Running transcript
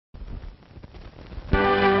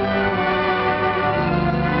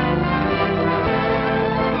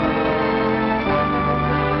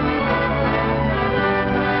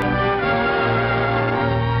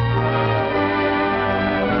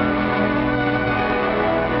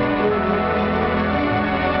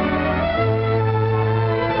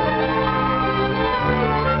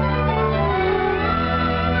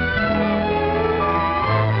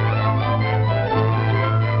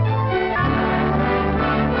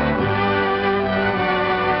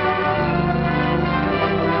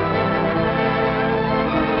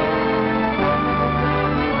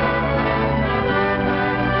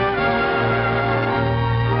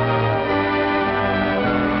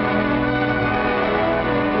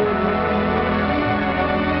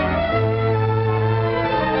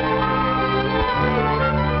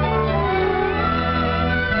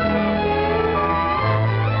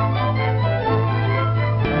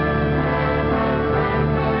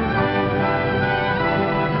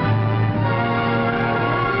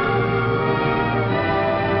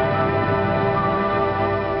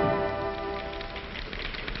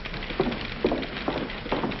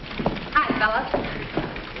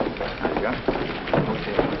you go.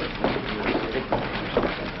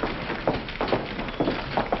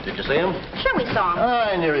 Did you see him? Sure we saw him.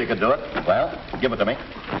 I knew you could do it. Well, give it to me.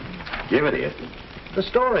 Give it here. The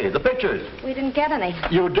story, the pictures. We didn't get any.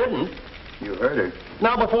 You didn't? You heard her.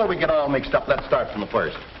 Now, before we get all mixed up, let's start from the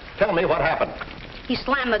first. Tell me what happened. He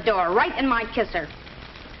slammed the door right in my kisser.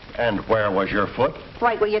 And where was your foot?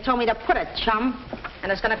 Right where you told me to put it, chum.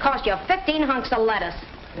 And it's going to cost you 15 hunks of lettuce.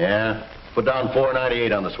 Yeah. Put down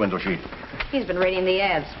 $4.98 on the swindle sheet. He's been reading the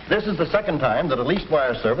ads. This is the second time that a leased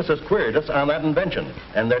wire service has queried us on that invention.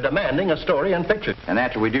 And they're demanding a story and pictures. And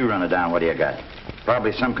after we do run it down, what do you got?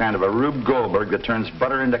 Probably some kind of a Rube Goldberg that turns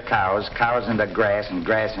butter into cows, cows into grass, and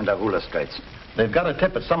grass into hula skirts. They've got a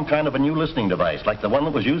tip at some kind of a new listening device, like the one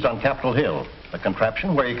that was used on Capitol Hill. A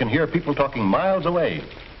contraption where you can hear people talking miles away,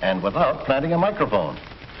 and without planting a microphone.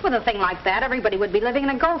 With a thing like that, everybody would be living in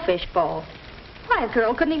a goldfish bowl. Why, a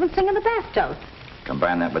girl couldn't even sing in the bathtub.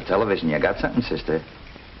 Combine that with television, you got something, sister.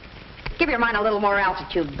 Give your mind a little more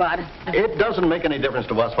altitude, Bud. It doesn't make any difference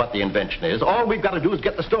to us what the invention is. All we've got to do is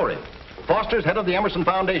get the story. Foster's head of the Emerson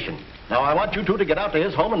Foundation. Now, I want you two to get out to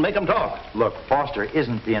his home and make him talk. Look, Foster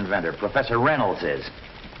isn't the inventor. Professor Reynolds is.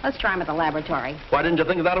 Let's try him at the laboratory. Why didn't you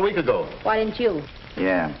think of that a week ago? Why didn't you?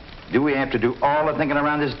 Yeah. Do we have to do all the thinking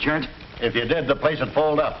around this joint? If you did, the place would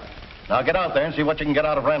fold up. Now, get out there and see what you can get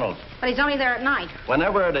out of Reynolds. But he's only there at night.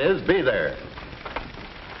 Whenever it is, be there.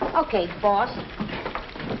 Okay, boss.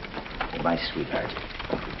 My sweetheart.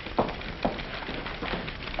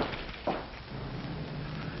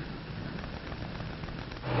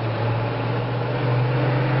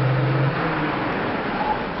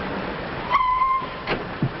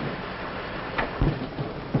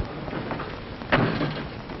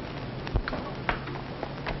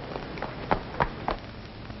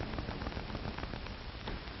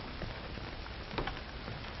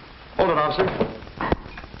 Hold it, officer.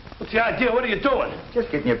 What's the idea? What are you doing? Just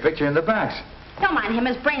getting your picture in the box. Don't mind him.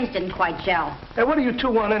 His brains didn't quite gel. Hey, what do you two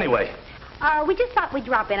want anyway? We just thought we'd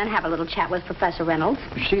drop in and have a little chat with Professor Reynolds.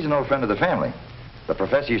 She's an old friend of the family. The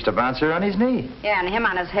professor used to bounce her on his knee. Yeah, and him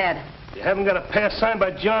on his head. You haven't got a pass signed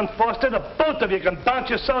by John Foster? The both of you can bounce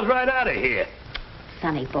yourselves right out of here.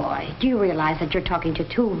 Sonny boy, do you realize that you're talking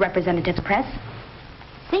to two representatives of press?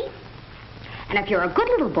 See? And if you're a good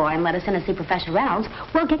little boy and let us in to see Professor Reynolds,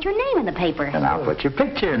 we'll get your name in the paper. And I'll put your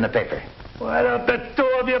picture in the paper. Why don't the two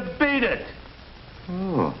of you beat it?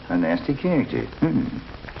 Oh, a nasty character.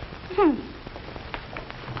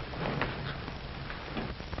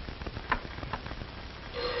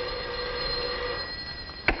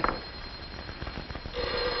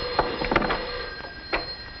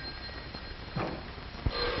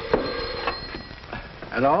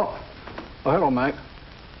 Hello? Oh, hello, Mike.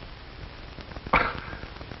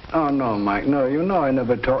 Oh, no, Mike, no. You know I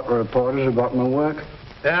never talk to reporters about my work.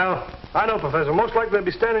 Yeah, I know, Professor. Most likely they'll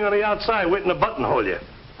be standing on the outside waiting to buttonhole you.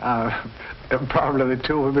 Probably the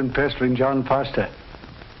two who've been pestering John Foster.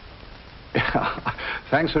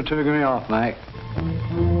 Thanks for tipping me off, Mike.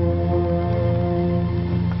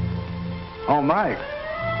 Oh, Mike.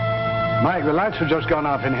 Mike, the lights have just gone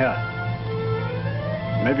off in here.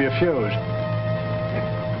 Maybe a fuse.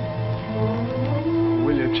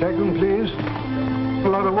 Will you check them, please? A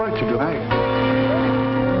lot of work to do, Mike.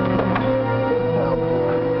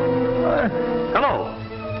 Hello.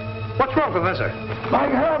 What's wrong, Professor?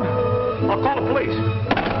 Mike, help! I'll call the police.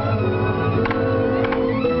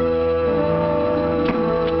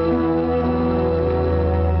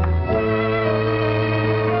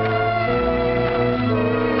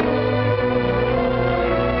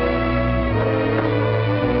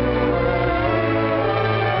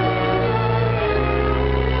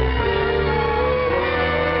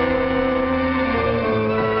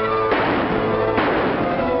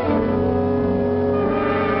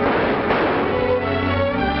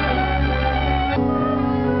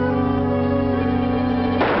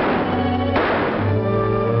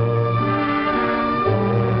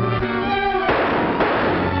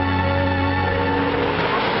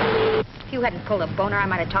 If you hadn't pulled a boner, I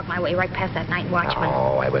might have talked my way right past that night watchman.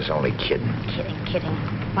 Oh, I was only kidding. Kidding.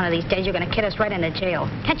 One of these days, you're going to kid us right into jail.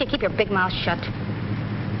 Can't you keep your big mouth shut?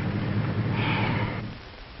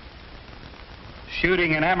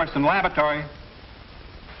 Shooting in Emerson Laboratory.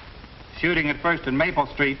 Shooting at First and Maple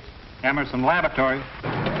Street, Emerson Laboratory.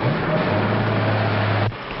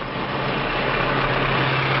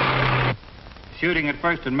 Shooting at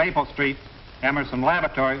First and Maple Street, Emerson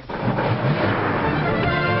Laboratory.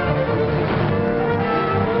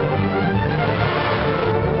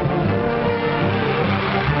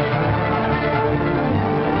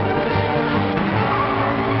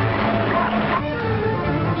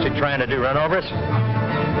 Is he trying to do run-overs?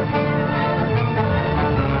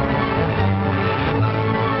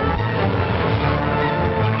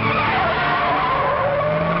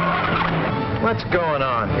 going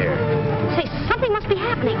on here? Say, something must be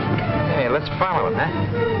happening. Hey, let's follow him, huh?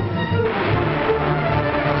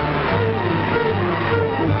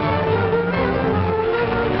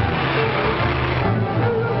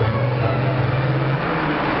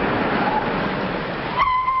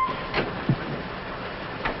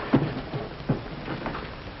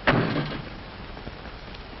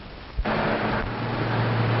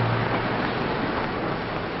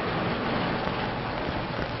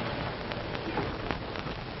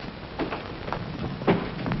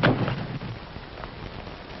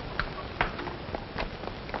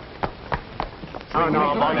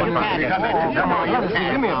 Come on,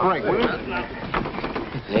 give me a break, will you?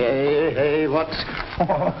 Hey, what's...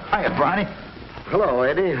 Hiya, Barney. Hello,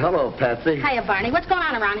 Eddie. Hello, Patsy. Hiya, Barney. What's going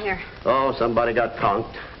on around here? Oh, somebody got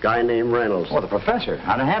conked. Guy named Reynolds. Oh, the professor.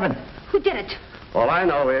 How'd it happen? Who did it? All I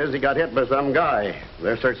know is he got hit by some guy.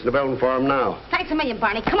 They're searching the building for him now. Thanks a million,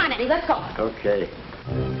 Barney. Come on, Eddie. Let's go. Okay.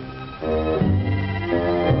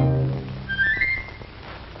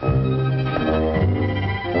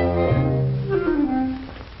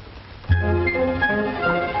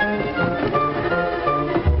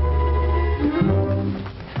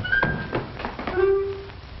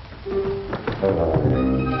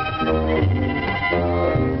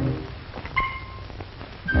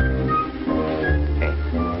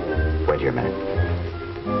 Wait here a minute.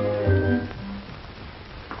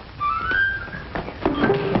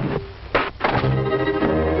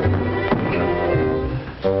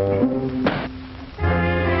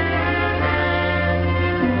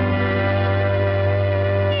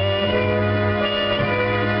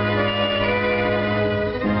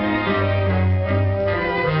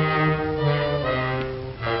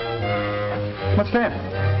 What's that?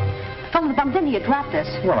 Fellow that bumped into you dropped this.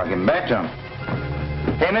 Well, I'll give him back to him.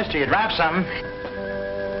 Hey, mister, you dropped something.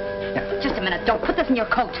 Just a minute. Don't put this in your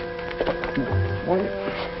coat.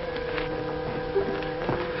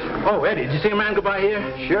 Oh, Eddie, did you see a man go by here?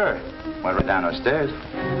 Sure. Went right down those stairs.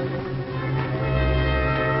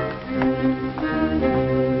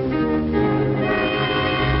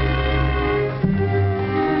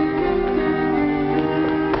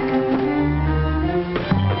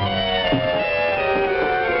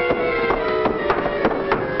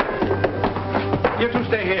 You two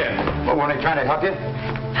stay here. Well, weren't they trying to help you?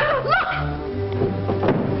 Look!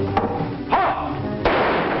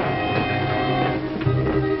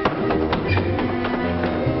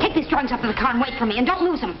 Take these drawings up to the car and wait for me, and don't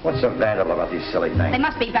lose them. What's so valuable about these silly They things?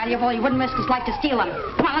 must be valuable. He wouldn't risk his life to steal them.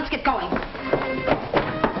 Come on, let's get going.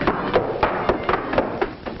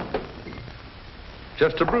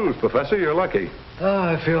 Just a bruise, Professor. You're lucky. Oh,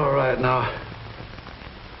 I feel all right now.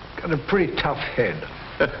 Got a pretty tough head.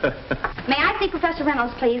 May I see Professor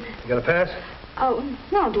Reynolds, please? You got a pass? Oh,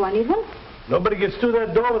 no. Do I need one? Nobody gets through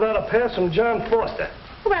that door without a pass from John Foster.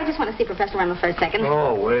 Oh, but I just want to see Professor Reynolds for a second.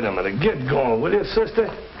 Oh, wait a minute. Get going, will you, sister?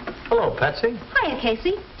 Hello, Patsy. Hiya,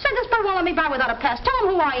 Casey. Said this bird won't let me by without a pass. Tell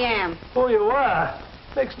him who I am. Who you are?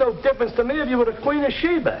 Makes no difference to me if you were the Queen of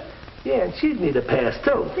Sheba. Yeah, and she'd need a pass,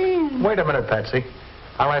 too. Wait a minute, Patsy.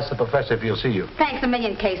 I'll ask the professor if he'll see you. Thanks a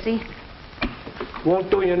million, Casey.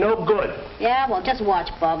 Won't do you no good. Yeah, well, just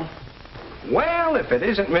watch, Bub. Well, if it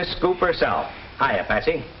isn't Miss Scoop herself. Hiya,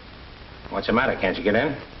 Patsy. What's the matter? Can't you get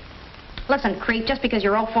in? Listen, creep, just because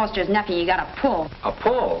you're old Foster's nephew, you got a pull. A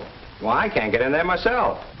pull? Well, I can't get in there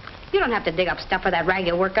myself. You don't have to dig up stuff for that rag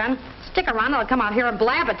you work on. Stick around, and I'll come out here and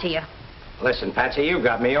blab it to you. Listen, Patsy, you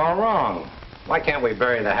got me all wrong. Why can't we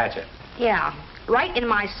bury the hatchet? Yeah, right in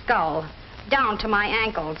my skull, down to my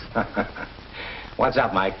ankles. What's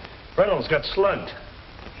up, Mike? Reynolds got slugged.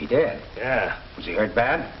 He did? Yeah. Was he hurt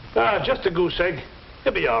bad? Ah, just a goose egg.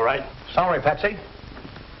 He'll be all right. Sorry, Patsy.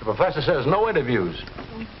 The professor says no interviews.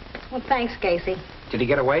 Well, thanks, Casey. Did he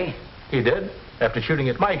get away? He did, after shooting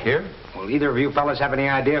at Mike here. Well, either of you fellas have any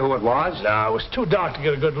idea who it was? No, it was too dark to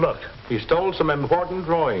get a good look. He stole some important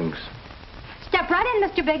drawings. Step right in,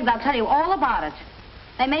 Mr. Biggs. I'll tell you all about it.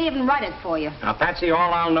 They may even write it for you. Now, Patsy,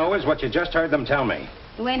 all I'll know is what you just heard them tell me.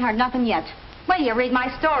 You ain't heard nothing yet. Wait till you read my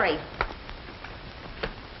story.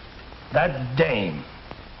 That dame.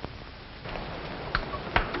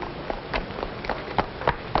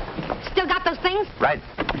 Still got those things? Right.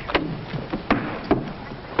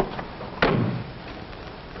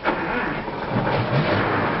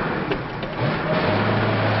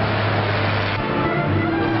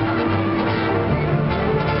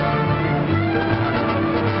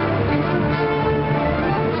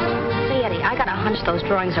 See, Eddie, I got a hunch those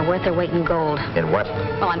drawings are worth their weight in gold. In what?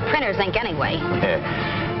 Well, on printer's ink anyway.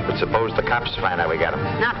 But suppose the cops find out we got them.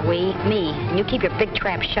 Not we, me. And you keep your big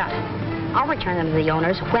trap shut. I'll return them to the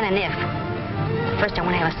owners when and if. first I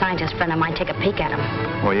want to have a scientist friend of mine take a peek at him.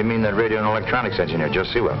 Well, you mean that radio and electronics engineer, Joe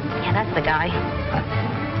Sewell? Yeah, that's the guy.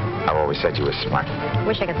 I've always said you were smart.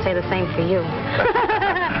 Wish I could say the same for you.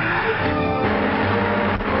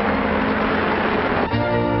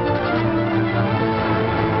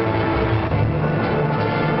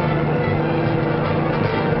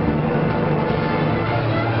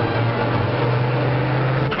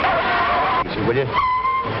 Will you?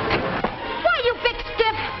 Why, you big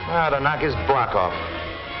stiff? Ah, to knock his block off.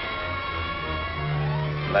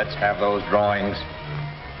 Let's have those drawings.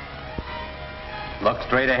 Look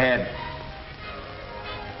straight ahead.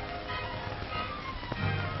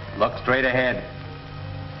 Look straight ahead.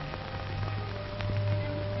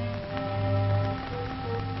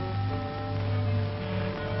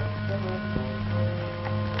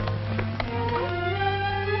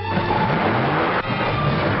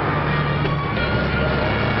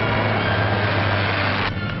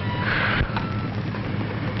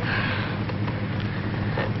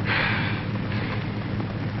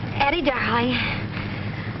 Eddie, darling,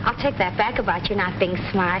 I'll take that back about you not being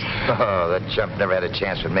smart. Oh, that chump never had a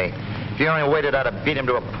chance with me. If he only waited, I'd have beat him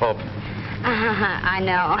to a pulp. I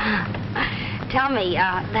know. Tell me,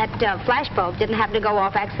 that flash bulb didn't happen to go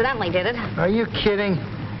off accidentally, did it? Are you kidding?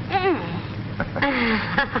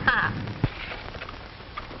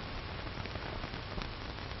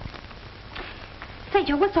 Say,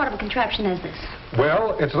 Joe, what sort of a contraption is this?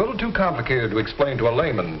 Well, it's a little too complicated to explain to a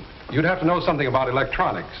layman. You'd have to know something about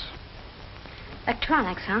electronics.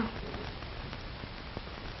 Electronics, huh?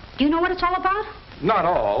 Do you know what it's all about? Not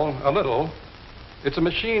all, a little. It's a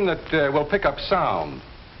machine that will pick up sound.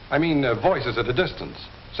 I mean, voices at a distance.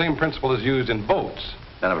 Same principle is used in boats.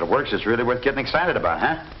 Then if it works, it's really worth getting excited about,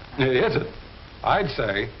 huh? Is it? I'd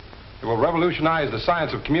say it will revolutionize the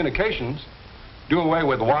science of communications, do away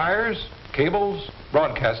with wires, cables,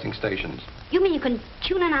 broadcasting stations. You mean you can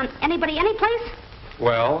tune in on anybody, any place?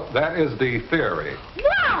 Well, that is the theory.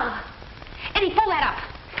 Wow! Eddie, pull that up.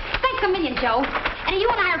 Thanks a million, Joe. Eddie, you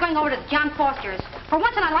and I are going over to John Foster's. For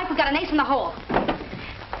once in our life, we've got an ace in the hole.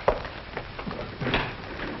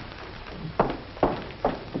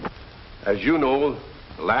 As you know,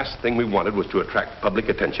 the last thing we wanted was to attract public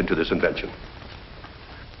attention to this invention.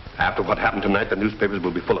 After what happened tonight, the newspapers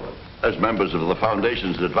will be full of it. As members of the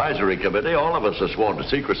Foundation's advisory committee, all of us are sworn to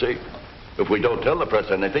secrecy. If we don't tell the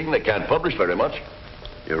press anything, they can't publish very much.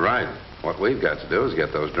 You're right. What we've got to do is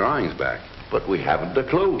get those drawings back. But we haven't a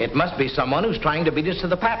clue. It must be someone who's trying to beat us to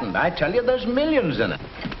the patent. I tell you, there's millions in it.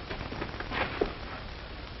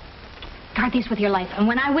 Guard these with your life, and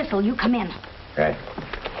when I whistle, you come in. Okay.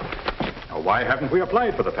 Now, why haven't we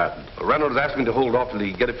applied for the patent? Reynolds asked me to hold off till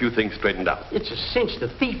he get a few things straightened out. It's a cinch the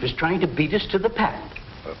thief is trying to beat us to the patent.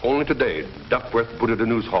 Only today, Duckworth booted a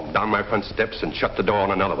news hawk down my front steps and shut the door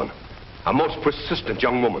on another one. A most persistent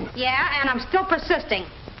young woman. Yeah, and I'm still persisting.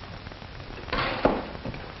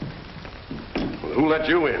 Well, who let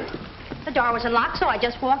you in? The door was unlocked, so I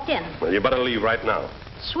just walked in. Well, you better leave right now.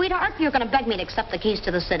 Sweetheart, you're going to beg me to accept the keys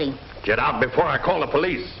to the city. Get out before I call the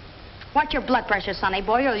police. Watch your blood pressure, sonny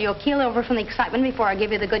boy, or you'll keel over from the excitement before I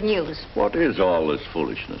give you the good news. What is all this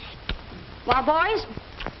foolishness? Well, boys,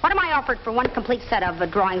 what am I offered for one complete set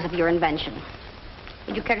of drawings of your invention?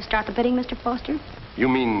 Would you care to start the bidding, Mr. Foster? You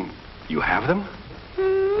mean you have them?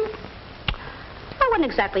 I wouldn't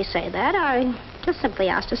exactly say that. I just simply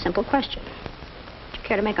asked a simple question. Would you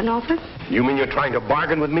care to make an offer? You mean you're trying to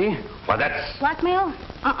bargain with me? Why, that's... Blackmail?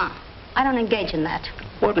 I don't engage in that.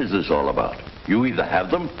 What is this all about? You either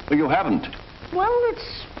have them or you haven't. Well,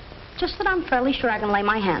 it's just that I'm fairly sure I can lay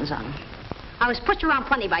my hands on them. I was pushed around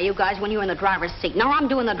plenty by you guys when you were in the driver's seat. Now I'm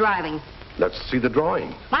doing the driving. Let's see the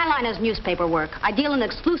drawing. My line is newspaper work. I deal in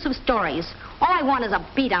exclusive stories. All I want is a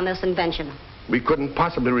beat on this invention. We couldn't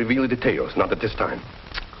possibly reveal the details, not at this time.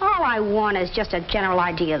 All I want is just a general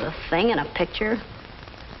idea of the thing and a picture.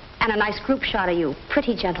 And a nice group shot of you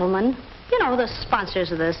pretty gentlemen. You know, the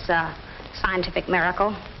sponsors of this scientific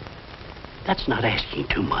miracle. That's not asking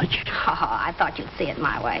too much. Oh, I thought you'd see it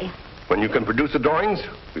my way. When you can produce the drawings,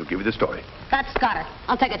 we'll give you the story. That's got it.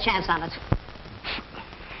 I'll take a chance on it.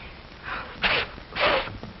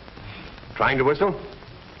 Trying to whistle?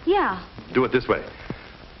 Yeah. Do it this way.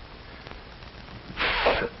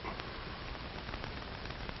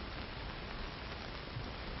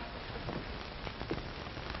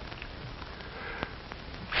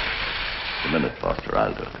 A minute, Foster,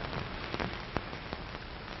 I'll do it.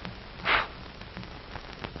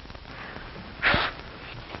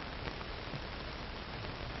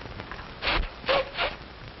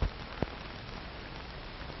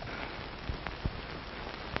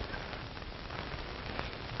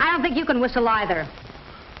 I don't think you can whistle either.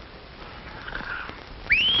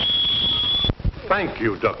 Thank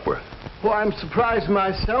you, Duckworth. Well, I'm surprised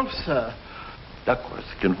myself, sir. Duckworth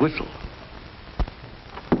can whistle.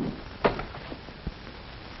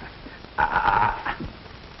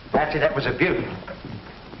 Patsy, that was a beauty.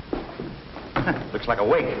 Looks like a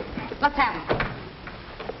wig. Let's have him.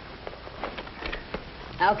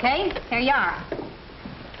 Okay, here you are.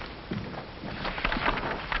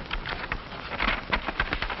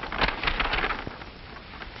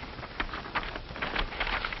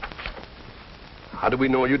 How do we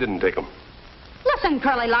know you didn't take them? Listen,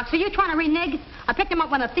 Curly Locks, are you trying to renege? I picked him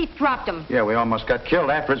up when a thief dropped him. Yeah, we almost got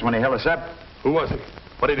killed afterwards when he held us up. Who was he?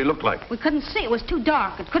 What did he look like? We couldn't see. It was too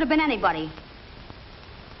dark. It could have been anybody.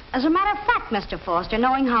 As a matter of fact, Mr. Foster,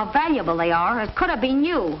 knowing how valuable they are, it could have been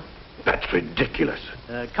you. That's ridiculous.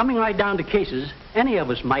 Coming right down to cases, any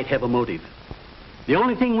of us might have a motive. The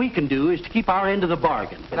only thing we can do is to keep our end of the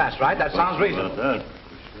bargain. That's right. That sounds reasonable.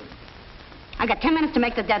 I got 10 minutes to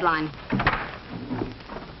make the deadline.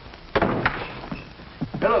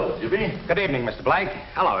 Hello, Jimmy. Good evening, Mr. Blake.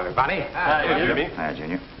 Hello, everybody. Hi, Jimmy. Hi,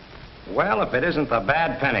 Junior. Well, if it isn't the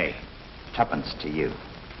bad penny. Tuppence to you.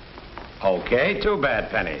 Okay, 2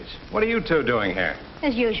 bad pennies. What are you two doing here?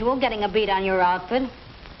 As usual, getting a beat on your outfit.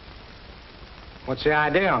 What's the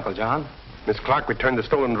idea, Uncle John? Miss Clark returned the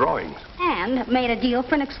stolen drawings. And made a deal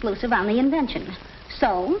for an exclusive on the invention.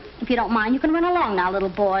 So, if you don't mind, you can run along now, little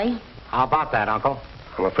boy. How about that, Uncle?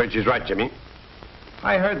 I'm afraid she's right, Jimmy.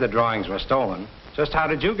 I heard the drawings were stolen. Just how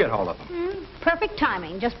did you get hold of them? Perfect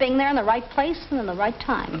timing. Just being there in the right place and in the right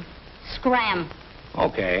time. Scram.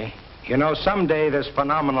 Okay. You know, someday this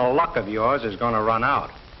phenomenal luck of yours is going to run out.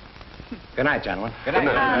 Good night, gentlemen. Good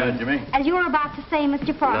night. Jimmy. As you were about to say,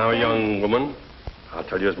 Mr. Foster. Now, young woman, I'll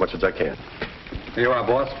tell you as much as I can. Here you are,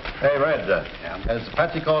 boss. Hey, Red. Has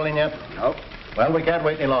Patsy called in yet? Nope. Well, we can't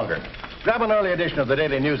wait any longer. Grab an early edition of the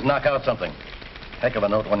Daily News and knock out something. Heck of a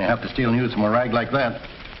note when you have to steal news from a rag like that.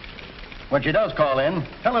 When she does call in,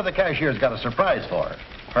 tell her the cashier's got a surprise for her.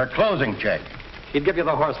 Her closing check. He'd give you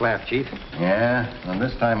the horse laugh, Chief. Yeah, and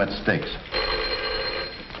this time it sticks.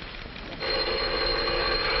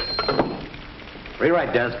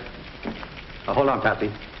 Rewrite, Des. Hold on, Patsy.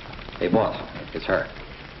 Hey, boss, it's her.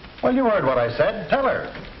 Well, you heard what I said. Tell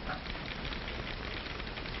her.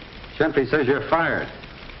 Simply says you're fired.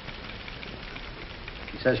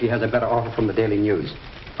 She says she has a better offer from the Daily News.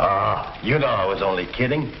 Ah, you know I was only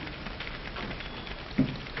kidding.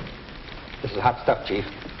 This is hot stuff, Chief.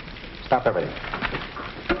 Stop everything.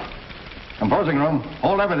 Composing room.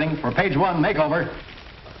 Hold everything for page 1 makeover.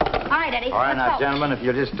 All right, Eddie. All right, let's now, go. gentlemen, if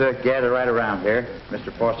you'll just gather right around here.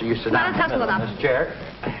 Mr. Foster, you sit down. Let us hustle it up. in this chair.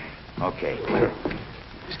 Okay.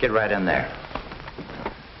 Just get right in there.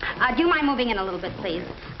 Do you mind moving in a little bit, please?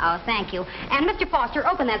 Oh, thank you. And, Mr. Foster,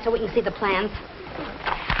 open that so we can see the plans.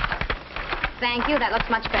 Thank you. That looks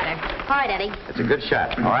much better. All right, Eddie. It's a good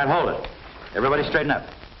shot. All right, hold it. Everybody straighten up.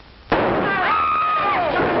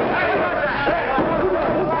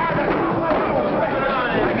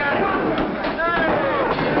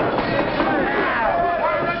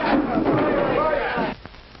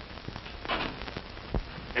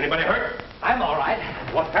 Anybody hurt? I'm all right.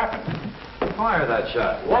 What happened? Fire that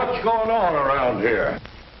shot. What's going on around here?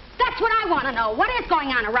 That's what I want to know. What is going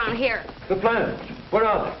on around here? The plans. Where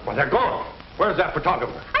are they? Well, they're gone. Where's that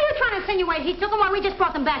photographer? Are you trying to insinuate he took them while we just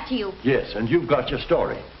brought them back to you? Yes, and you've got your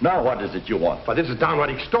story. Now what is it you want? But this is downright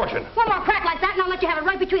extortion. One more crack like that and I'll let you have it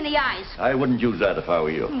right between the eyes. I wouldn't use that if I were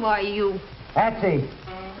you. Why, you... Patsy.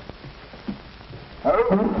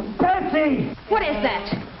 Oh, Patsy! What is that?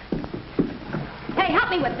 Hey, help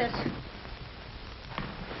me with this.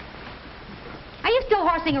 Are you still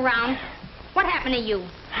horsing around? What happened to you?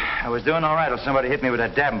 I was doing all right till somebody hit me with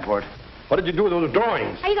that Davenport. What did you do with those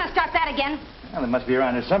drawings? Are you going to start that again? Well, they must be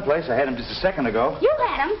around here someplace. I had them just a second ago. You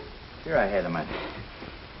had them. Here I had them.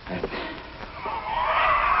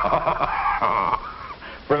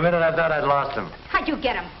 For a minute, I thought I'd lost them. How'd you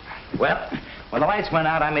get them? Well, when the lights went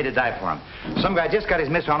out, I made a dive for them. Some guy just got his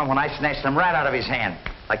miss on him when I snatched them right out of his hand.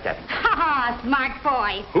 Like that. Ha ha, smart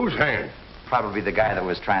boy. Whose hand? Probably the guy that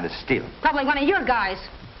was trying to steal them. Probably one of your guys.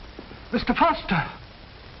 Mr. Foster.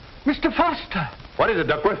 Mr. Foster. What is it,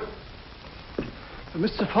 Duckworth?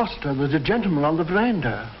 Mr. Foster, there's a gentleman on the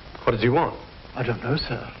veranda. What does he want? I don't know,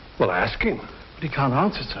 sir. Well, ask him. But he can't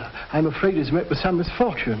answer, sir. I'm afraid he's met with some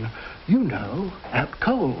misfortune. You know, out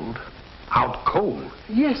cold. Out cold?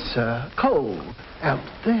 Yes, sir, cold. Out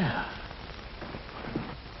there.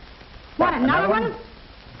 What, another one?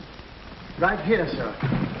 Right here, sir.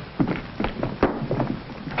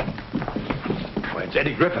 Why, it's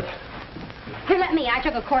Eddie Griffith. Here, let me. I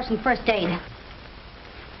took a course in first aid.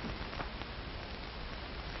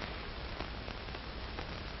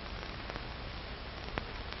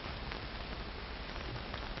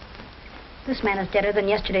 This man is deader than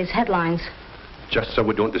yesterday's headlines. Just so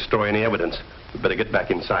we don't destroy any evidence, we better get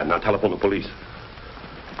back inside and I'll telephone the police.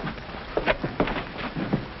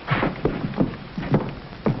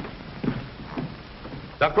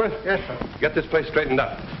 Duckworth? Yes, sir. Get this place straightened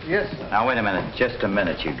up. Yes, sir. Now, wait a minute. Just a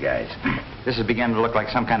minute, you guys. This is beginning to look like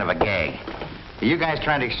some kind of a gag. Are you guys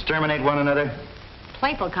trying to exterminate one another?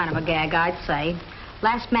 Playful kind of a gag, I'd say.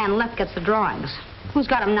 Last man left gets the drawings. Who's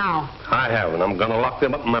got them now? I have, and I'm going to lock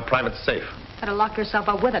them up in my private safe. Better lock yourself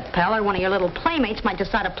up with it, pal, or one of your little playmates might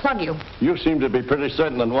decide to plug you. You seem to be pretty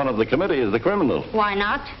certain that one of the committee is the criminal. Why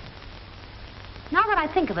not? Now that I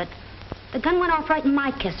think of it, the gun went off right in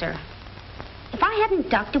my kisser. If I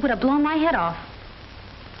hadn't ducked, it would have blown my head off.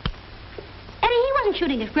 Eddie, he wasn't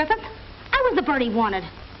shooting at Griffith. I was the bird he wanted.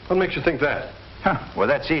 What makes you think that? Huh. Well,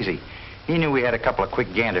 that's easy. He knew we had a couple of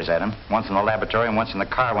quick ganders at him, once in the laboratory and once in the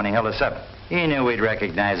car when he held us up. He knew we'd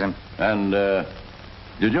recognize him. And,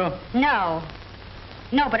 did you? No.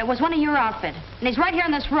 No, but it was one of your outfit. And he's right here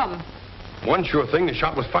in this room. One sure thing, the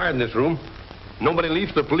shot was fired in this room. Nobody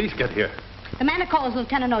leaves till the police get here. The man to call is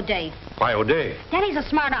Lieutenant O'Day. Why, O'Day? Daddy's a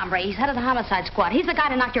smart hombre. He's head of the homicide squad. He's the guy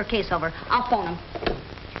to knock your case over. I'll phone him.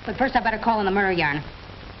 But first I better call in the murder yarn.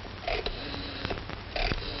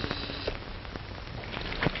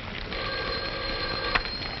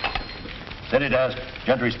 City desk.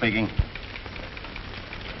 Gentry speaking.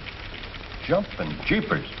 Jumping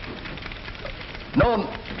jeepers. No,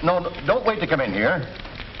 don't wait to come in here.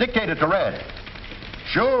 Dictate it to Red.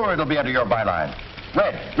 Sure, it'll be under your byline.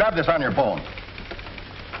 Red, grab this on your phone.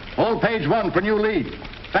 Full page 1 for new lead.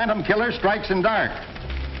 Phantom killer strikes in dark.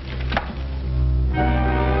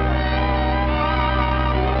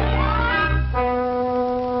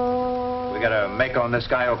 We got a make on this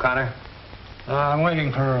guy, O'Connor? I'm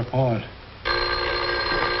waiting for a report.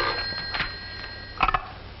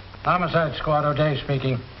 Homicide Squad, O'Day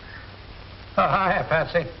speaking. Oh, hi,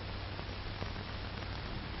 Patsy.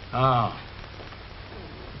 Oh.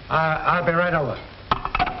 I'll be right over.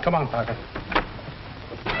 Come on, Parker.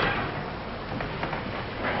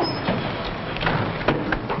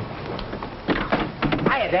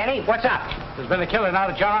 Hiya, Danny. What's up? There's been a killing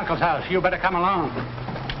out at your uncle's house. You better come along.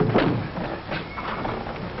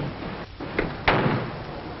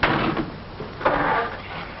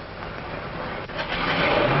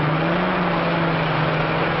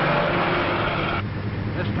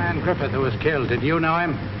 Griffith, who was killed, did you know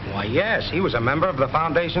him? Why, yes. He was a member of the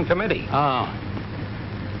Foundation Committee. Oh.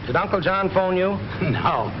 Did Uncle John phone you?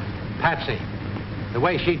 No. Patsy. The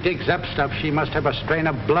way she digs up stuff, she must have a strain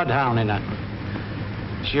of bloodhound in her.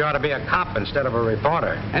 She ought to be a cop instead of a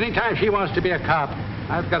reporter. Anytime she wants to be a cop,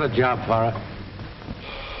 I've got a job for her.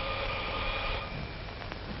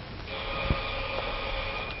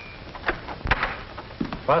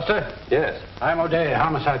 Foster? Yes. I'm O'Day,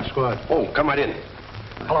 Homicide Squad. Oh, come right in.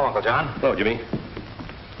 Hello, Uncle John. Hello, Jimmy.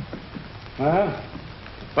 Well,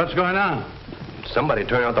 what's going on? Somebody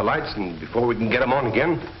turned out the lights, and before we can get them on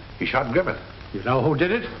again, he shot Griffith. You know who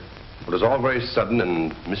did it? It was all very sudden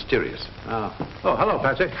and mysterious. Oh. Oh, hello,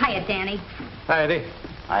 Patsy. Hiya, Danny. Hi, Eddie.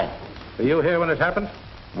 Hi. Were you here when it happened?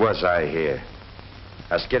 Was I here?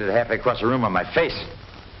 I skidded halfway across the room on my face.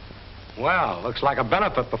 Well, looks like a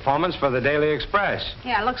benefit performance for the Daily Express.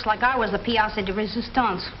 Yeah, it looks like I was the pièce de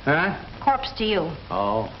résistance. Huh? Corpse to you.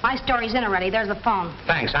 Oh. My story's in already. There's the phone.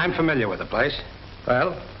 Thanks. I'm familiar with the place.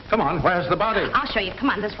 Well, come on. Where's the body? I'll show you. Come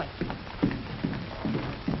on, this way.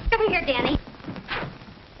 Over here, Danny.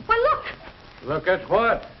 Why, look. Look at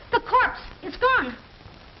what? The corpse. It's gone.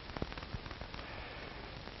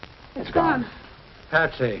 It's gone.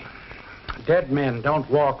 Patsy, dead men don't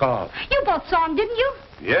walk off. You both saw him, didn't you?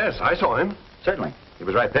 Yes, I saw him. Certainly. He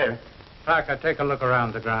was right there. Parker, take a look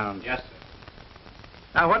around the ground. Yes, sir.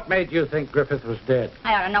 Now, what made you think Griffith was dead?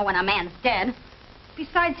 I ought to know when a man's dead.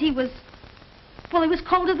 Besides, he was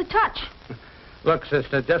cold to the touch. Look,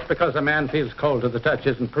 sister, just because a man feels cold to the touch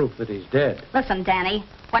isn't proof that he's dead. Listen, Danny,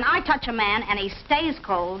 when I touch a man and he stays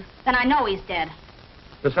cold, then I know he's dead.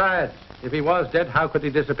 Besides, if he was dead, how could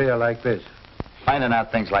he disappear like this? Finding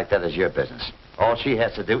out things like that is your business. All she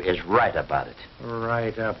has to do is write about it.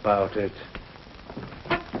 Write about it.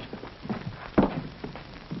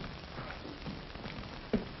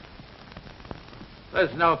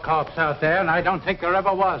 There's no corpse out there, and I don't think there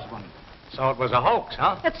ever was one. So it was a hoax,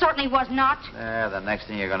 huh? It certainly was not. The next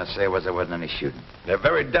thing you're going to say was there wasn't any shooting. There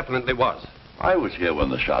very definitely was. I was here when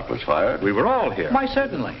the shot was fired. We were all here. Why,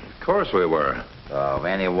 certainly. Of course we were. Oh,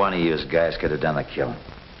 any one of you guys could have done the killing.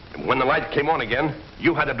 And when the light came on again,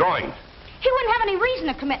 you had a drawing. He wouldn't have any reason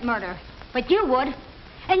to commit murder. But you would.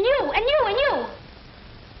 And you, and you, and you.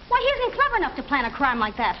 Why, he isn't clever enough to plan a crime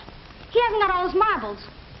like that. He hasn't got all his marbles.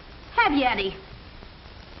 Have you, Eddie?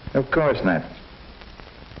 Of course not.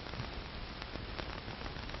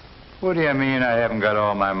 What do you mean I haven't got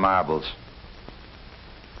all my marbles?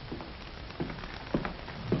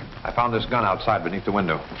 I found this gun outside beneath the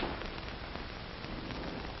window.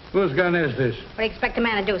 Whose gun is this? What do you expect a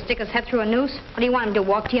man to do, stick his head through a noose? What do you want him to,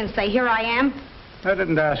 walk to you and say, here I am? I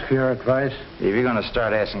didn't ask for your advice. If you're going to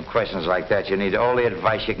start asking questions like that, you need all the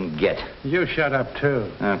advice you can get. You shut up,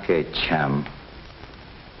 too. Okay, chum.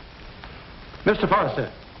 Mr.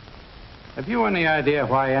 Foster, have you any idea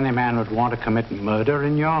why any man would want to commit murder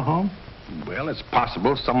in your home? Well, it's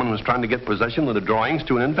possible someone was trying to get possession of the drawings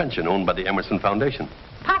to an invention owned by the Emerson Foundation.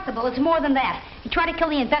 Possible. It's more than that. He tried to kill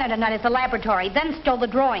the inventor tonight at the laboratory, then stole the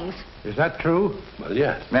drawings. Is that true? Well,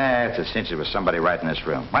 yes. Nah, it's a cinch it was somebody right in this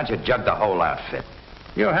room. Why don't you jug the whole outfit?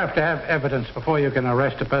 You have to have evidence before you can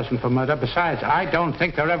arrest a person for murder. Besides, I don't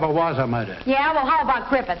think there ever was a murder. Yeah, well, how about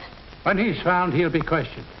Griffith? When he's found, he'll be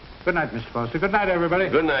questioned. Good night, Mr. Foster. Good night, everybody.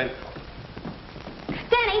 Good night.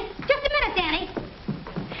 Danny, just a minute, Danny.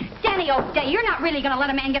 Danny, oh, Danny, you're not really going to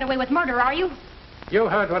let a man get away with murder, are you? You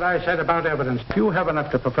heard what I said about evidence. If you have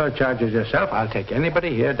enough to prefer charges yourself, I'll take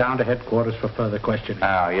anybody here down to headquarters for further questioning.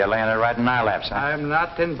 Oh, you're laying it right in our laps, huh? I'm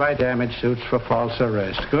not in by damage suits for false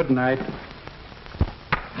arrest. Good night.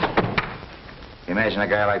 Imagine a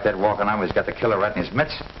guy like that walking on who's got the killer right in his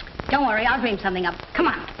mitts. Don't worry, I'll dream something up. Come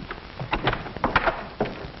on.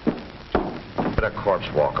 Let a corpse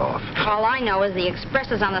walk off. All I know is the Express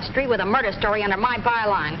is on the street with a murder story under my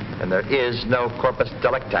byline. And there is no corpus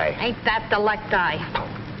delicti. Ain't that delecti?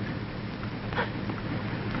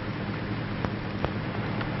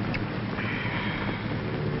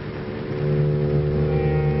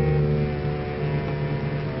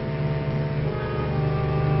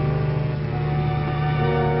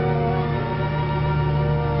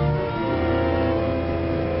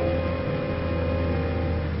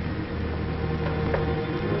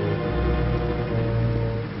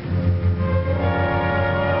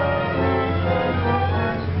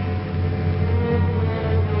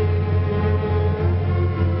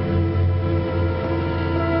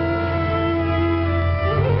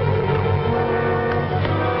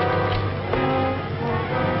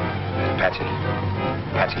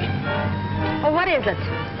 Well, what is it?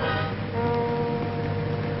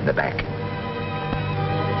 In the back.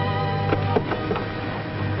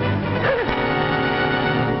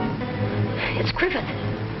 It's Griffith.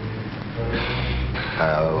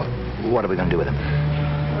 What are we going to do with him?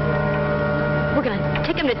 We're going to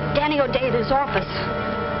take him to Danny O'Day at his office.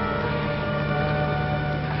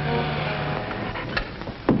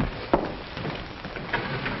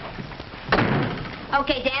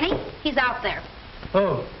 Okay, Danny, he's out there.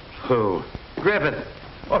 Oh. Who? Griffith.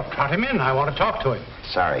 Well, trot him in. I want to talk to him.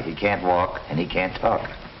 Sorry, he can't walk and he can't talk.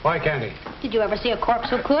 Why can't he? Did you ever see a corpse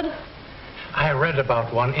who could? I read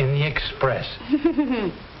about one in the Express.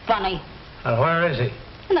 Funny. Where is he?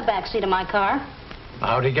 In the back seat of my car.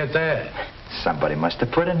 How'd he get there? Somebody must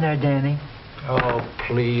have put him there, Danny. Oh,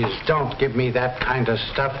 please, don't give me that kind of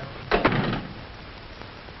stuff.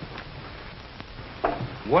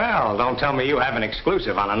 Well, don't tell me you have an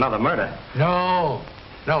exclusive on another murder. No,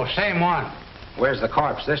 same one. Where's the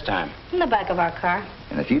corpse this time? In the back of our car.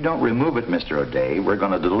 And if you don't remove it, Mr. O'Day, we're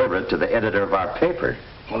going to deliver it to the editor of our paper.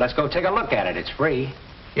 Well, let's go take a look at it. It's free.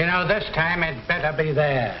 You know, this time it better be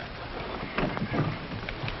there.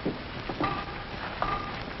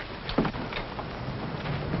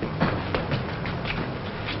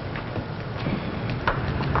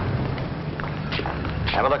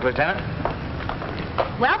 Have a look, Lieutenant.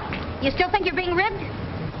 Well, you still think you're being ribbed?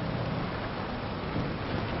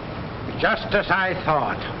 Just as I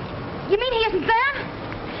thought. You mean he isn't there?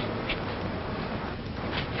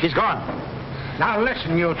 He's gone. Now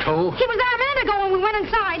listen, you two. He was there a minute ago when we went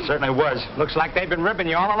inside. Certainly was. Looks like they've been ribbing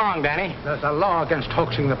you all along, Danny. There's a law against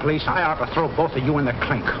hoaxing the police. I ought to throw both of you in the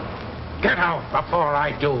clink. Get out before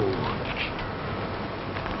I do.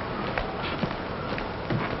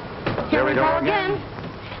 Here we go again.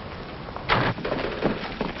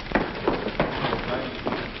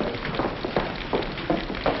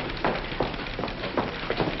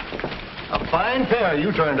 A fine pair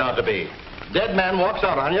you turned out to be. Dead man walks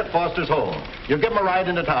out on you at Foster's home. You give him a ride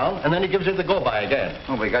into town, and then he gives you the go-by again.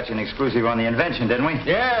 Oh, we got you an exclusive on the invention, didn't we?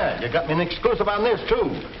 Yeah, you got me an exclusive on this,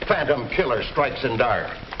 too. Phantom Killer Strikes in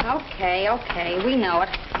Dark. Okay, we know it.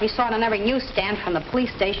 We saw it on every newsstand from the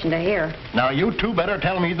police station to here. Now, you two better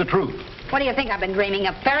tell me the truth. What do you think I've been dreaming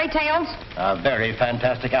of? Fairy tales? A very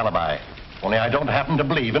fantastic alibi. Only I don't happen to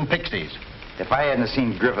believe in pixies. If I hadn't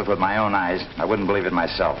seen Griffith with my own eyes, I wouldn't believe it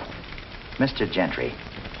myself. Mr. Gentry,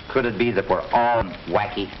 could it be that we're all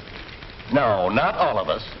wacky? No, not all of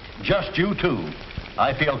us. Just you two.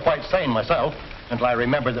 I feel quite sane myself until I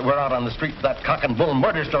remember that we're out on the street for that cock and bull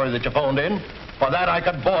murder story that you phoned in. For that, I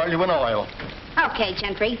could boil you in oil. Okay,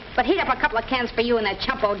 Gentry, but heat up a couple of cans for you and that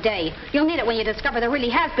chump O'Day. You'll need it when you discover there really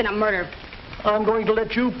has been a murder. I'm going to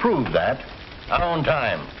let you prove that. On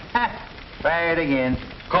time. Try it again.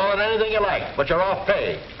 Call it anything you like, but you're off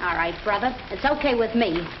pay. All right, brother. It's okay with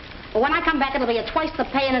me. But when I come back, it'll be at twice the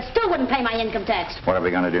pay, and it still wouldn't pay my income tax. What are we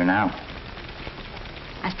going to do now?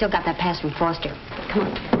 I still got that pass from Foster. Come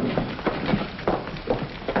on.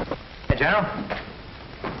 Hey, General?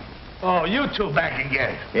 Oh, you two back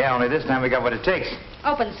again. Yeah, only this time we got what it takes.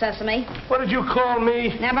 Open sesame. What did you call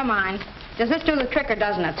me? Never mind. Does this do the trick or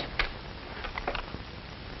doesn't it?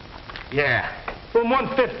 Yeah. From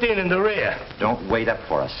 115 in the rear. Don't wait up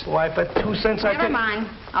for us. Why, for 2 cents I Never can... mind.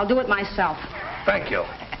 I'll do it myself. Thank you.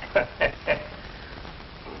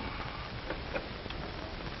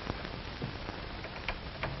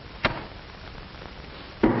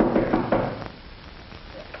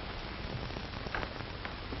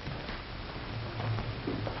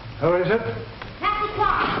 Who is it? Happy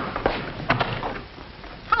Clark.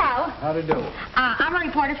 Hello. How do you do? I'm a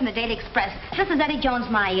reporter from the Daily Express. This is Eddie Jones,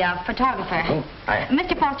 my photographer. Oh, hi.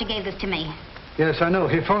 Mr. Foster gave this to me. Yes, I know.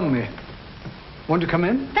 He phoned me. Want to come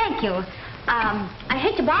in? Thank you. I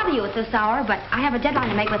hate to bother you at this hour, but I have a deadline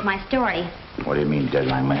to make with my story. What do you mean,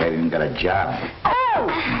 deadline? I haven't even got a job. Oh!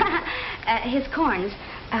 His corns.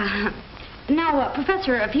 Now,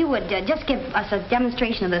 Professor, if you would just give us a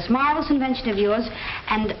demonstration of this marvelous invention of yours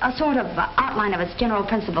and a sort of outline of its general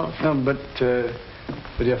principles.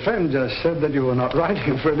 But your friend just said that you were not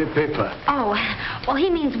writing for any paper. Oh, well, he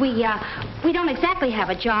means we don't exactly have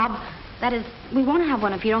a job. That is, we won't have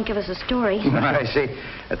one if you don't give us a story. I see.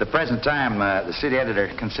 At the present time, the city editor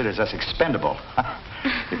considers us expendable,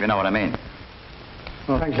 if you know what I mean.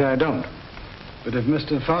 Well, frankly, I don't. But if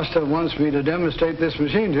Mr. Foster wants me to demonstrate this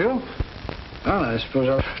machine to you, well, I suppose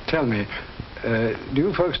I'll tell me. Do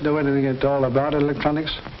you folks know anything at all about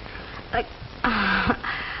electronics?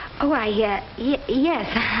 Yes.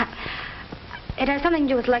 It has something to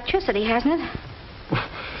do with electricity, hasn't it?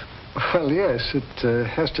 Well, yes. It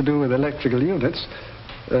has to do with electrical units,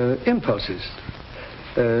 impulses,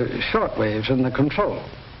 short waves, and the control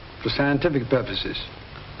for scientific purposes.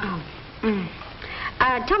 Oh.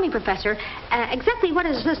 Tell me, Professor, exactly what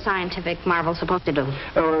is this scientific marvel supposed to do?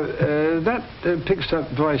 That picks up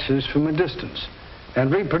voices from a distance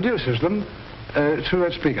and reproduces them through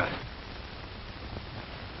a speaker.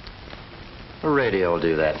 A radio will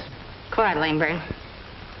do that. Quiet, Langburn.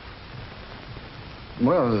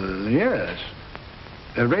 Well, yes.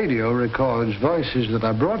 A radio records voices that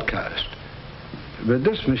are broadcast. But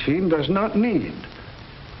this machine does not need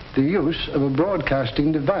the use of a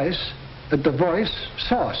broadcasting device at the voice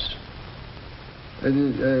source. Do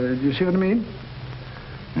you see what I mean?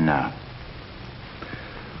 No.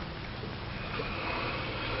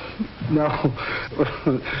 No.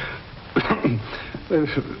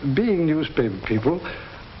 Being newspaper people,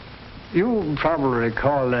 you probably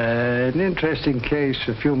recall an interesting case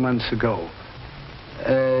a few months ago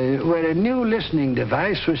where a new listening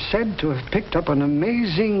device was said to have picked up an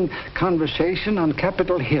amazing conversation on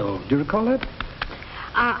Capitol Hill. Do you recall that?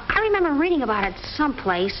 I remember reading about it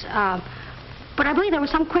someplace, but I believe there was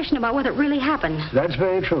some question about whether it really happened. That's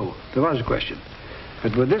very true. There was a question.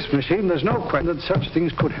 But with this machine, there's no question that such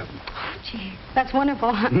things could happen. Gee, that's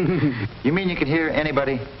wonderful. You mean you can hear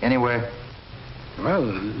anybody, anywhere? Well,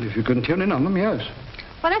 if you can tune in on them, yes.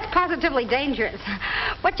 Well, that's positively dangerous.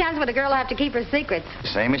 What chance would a girl have to keep her secrets?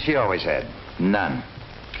 Same as she always had. None.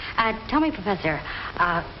 Tell me, Professor,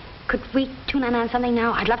 could we tune in on something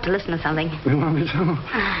now? I'd love to listen to something. You want me to?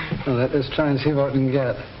 Well, let's try and see what we can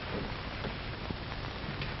get.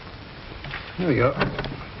 Here we go.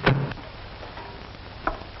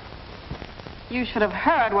 You should have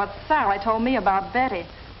heard what Sally told me about Betty.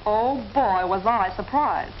 Oh, boy, was I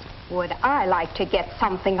surprised. Would I like to get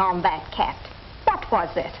something on that cat? What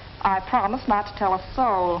was it? I promised not to tell a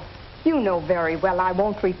soul. You know very well I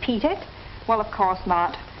won't repeat it. Well, of course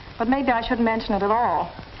not. But maybe I shouldn't mention it at all.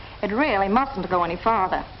 It really mustn't go any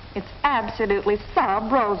farther. It's absolutely sub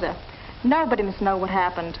rosa. Nobody must know what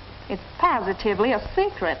happened. It's positively a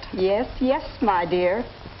secret. Yes, yes, my dear.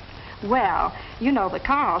 Well, you know the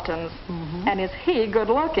Carltons. Mm-hmm. And is he good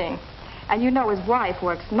looking? And you know his wife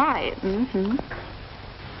works nights. Mm-hmm.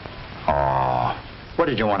 Oh, what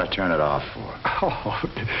did you want to turn it off for? Oh,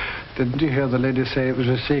 didn't you hear the lady say it was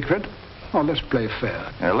a secret? Oh, let's play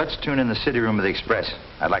fair. Let's tune in the city room of the Express.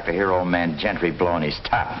 I'd like to hear old man Gentry blowing his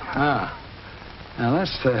top. Ah. Now,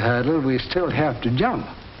 that's the hurdle we still have to jump.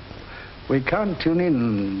 We can't tune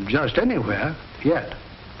in just anywhere yet.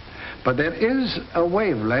 But there is a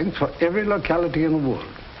wavelength for every locality in the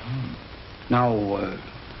world. Now,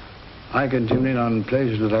 I can tune in on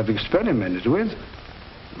places that I've experimented with.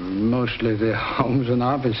 Mostly the homes and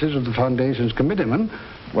offices of the Foundation's committeemen.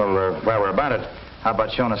 Well, while we're about it, how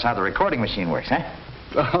about showing us how the recording machine works, huh?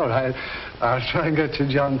 All right. I'll try and get to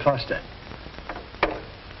John Foster.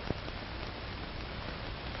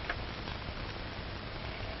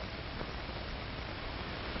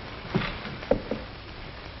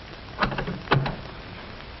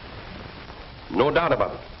 No doubt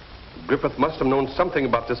about it. Griffith must have known something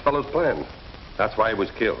about this fellow's plan. That's why he was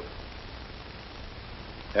killed.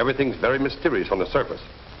 Everything's very mysterious on the surface.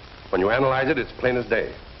 When you analyze it, it's plain as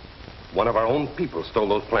day. One of our own people stole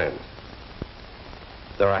those plans.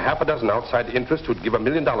 There are half a dozen outside interests who'd give $1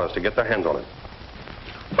 million to get their hands on it.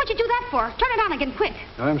 What'd you do that for? Turn it on again, quick.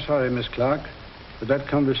 I'm sorry, Miss Clark, but that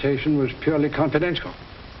conversation was purely confidential.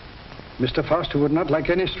 Mr. Foster would not like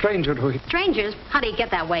any stranger to... Strangers? How do you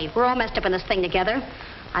get that way? We're all messed up in this thing together.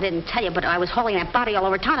 I didn't tell you, but I was hauling that body all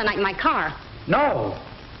over town tonight in my car. No!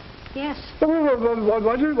 Yes.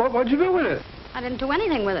 What'd you do with it? I didn't do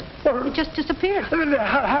anything with it. It just disappeared.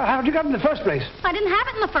 How'd you get it in the first place? I didn't have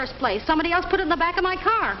it in the first place. Somebody else put it in the back of my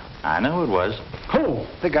car. I know who it was. Who?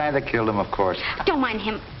 The guy that killed him, of course. Don't mind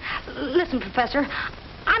him. Listen, Professor,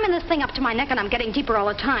 I'm in this thing up to my neck and I'm getting deeper all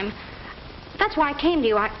the time. That's why I came to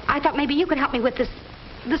you. I thought maybe you could help me with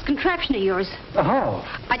this contraption of yours. Oh.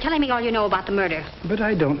 By telling me all you know about the murder. But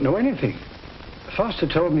I don't know anything. Foster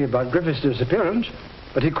told me about Griffith's disappearance,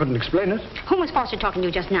 but he couldn't explain it. Whom was Foster talking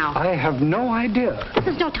to just now? I have no idea.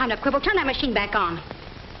 There's no time to quibble. Turn that machine back on.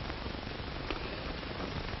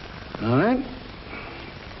 All right.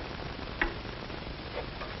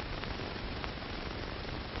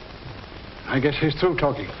 I guess he's through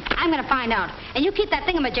talking. I'm going to find out. And you keep that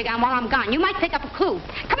thingamajig on while I'm gone. You might pick up a clue.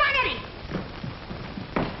 Come on, Eddie!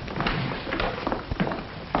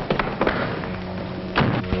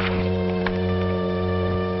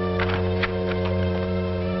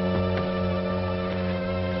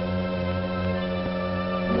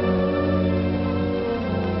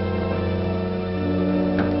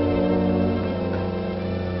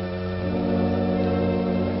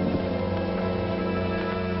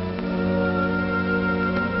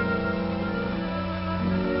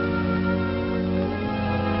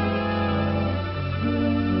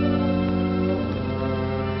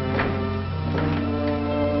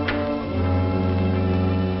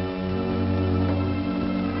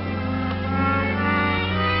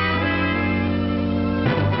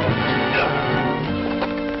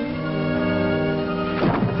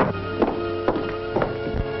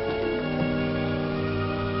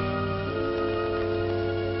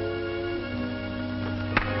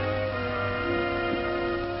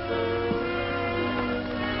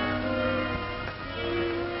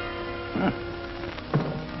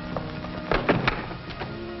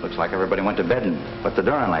 Looks like everybody went to bed and put the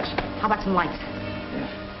door on lights. How about some lights?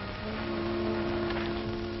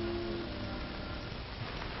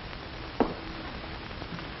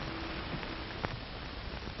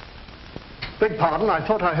 Beg pardon, I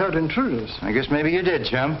thought I heard intruders. I guess maybe you did,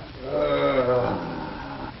 chum.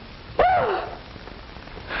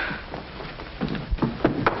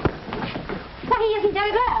 Why, he isn't dead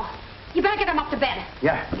at all. You better get him up to bed.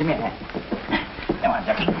 Yeah, give me a hand. Come on,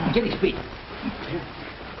 Ducky. Get his feet.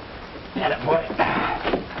 Get it, boy.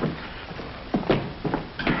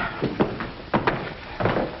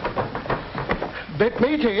 Bit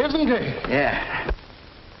meaty, isn't he? Yeah.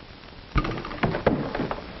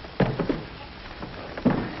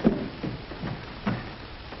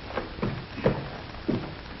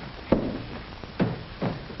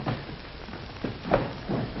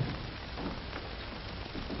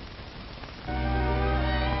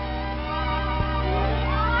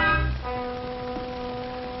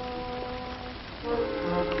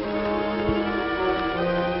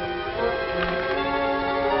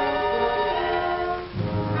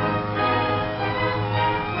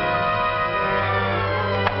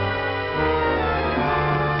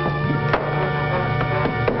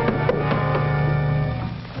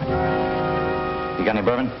 You got any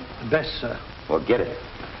bourbon? Best, sir. Well, get it.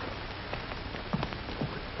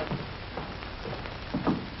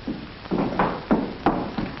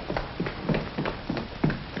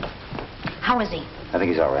 How is he? I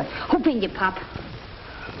think he's all right. Who beat you, Pop?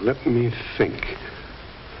 Let me think.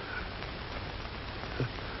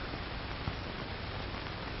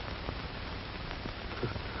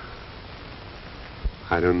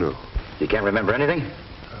 I don't know. You can't remember anything?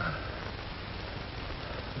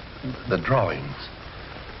 The drawings.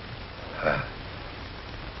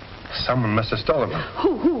 Someone must have stolen them.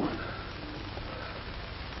 Who?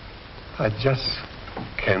 I just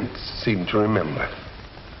can't seem to remember.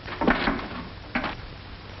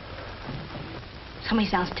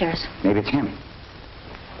 Somebody's downstairs. Maybe it's him.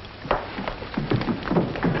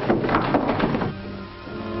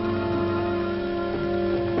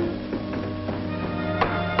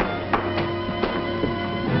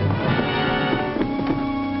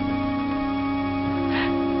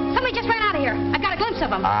 Somebody just ran out of here. I got a glimpse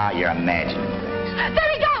of him. Ah, you're imagining things.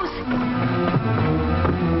 There he goes!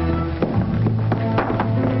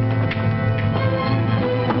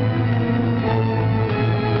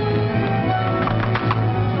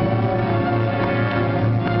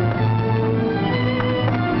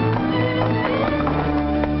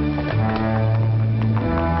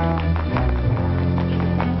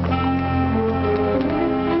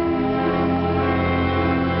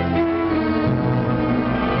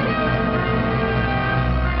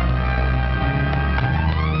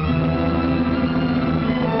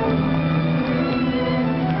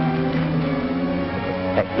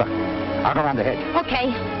 Hey, look. I'll go around the hedge.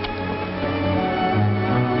 Okay.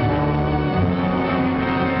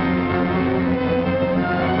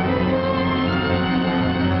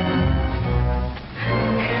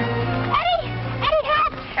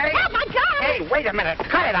 Wait a minute.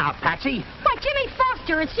 Cut it out, Patsy. Why, Jimmy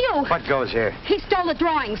Foster, it's you. What goes here? He stole the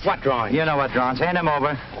drawings. What drawings? You know what drawings. Hand them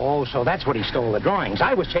over. Oh, so that's what he stole, the drawings.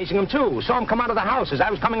 I was chasing him, too. Saw him come out of the house as I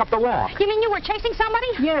was coming up the walk. You mean you were chasing somebody?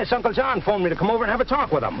 Yes, Uncle John phoned me to come over and have a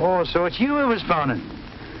talk with him. Oh, so it's you who was phoning.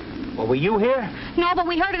 Well, were you here? No, but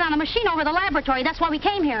we heard it on a machine over the laboratory. That's why we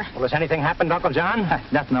came here. Well, has anything happened, Uncle John?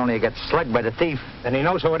 Nothing, only he got slugged by the thief. Then he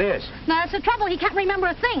knows who it is. No, that's the trouble. He can't remember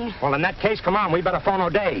a thing. Well, in that case, come on. We better phone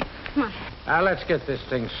O'Day. Come on. Now, let's get this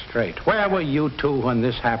thing straight. Where were you two when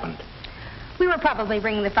this happened? We were probably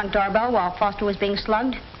ringing the front doorbell while Foster was being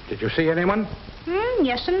slugged. Did you see anyone?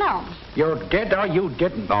 Yes and no. You did or you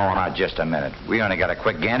didn't? Oh, now, just a minute. We only got a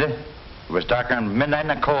quick gander. It was darker than midnight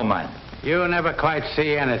in a coal mine. You never quite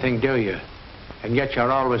see anything, do you? And yet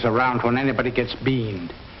you're always around when anybody gets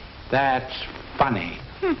beamed. That's funny.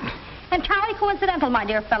 Entirely coincidental, my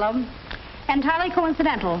dear fellow. Entirely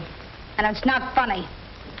coincidental. And it's not funny.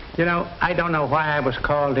 You know, I don't know why I was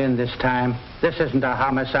called in this time. This isn't a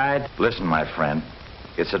homicide. Listen, my friend.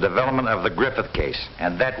 It's a development of the Griffith case,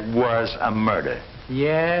 and that was a murder.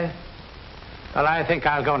 Yeah? Well, I think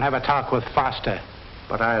I'll go and have a talk with Foster.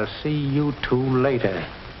 But I'll see you two later.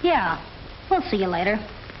 Yeah, we'll see you later.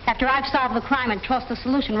 After I've solved the crime and tossed the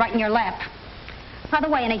solution right in your lap. By the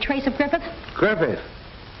way, any trace of Griffith? Griffith?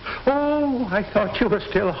 Oh, I thought you were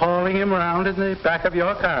still hauling him around in the back of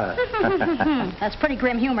your car. That's pretty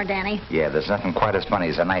grim humor, Danny. Yeah, there's nothing quite as funny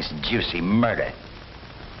as a nice, juicy murder.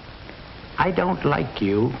 I don't like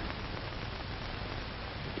you.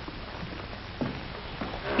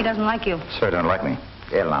 He doesn't like you. Sir, don't like me.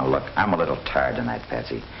 Yeah, now, look, I'm a little tired tonight,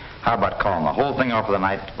 Patsy. How about calling the whole thing off for the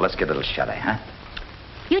night? Let's get a little shut-eye, huh?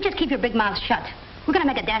 You just keep your big mouth shut. We're going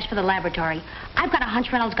to make a dash for the laboratory. I've got a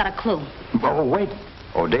hunch Reynolds got a clue. Oh, wait.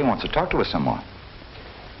 O'Day wants to talk to us some more.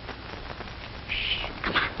 Shh,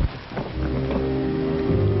 come on.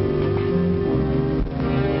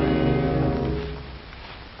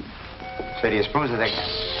 So do you suppose that they...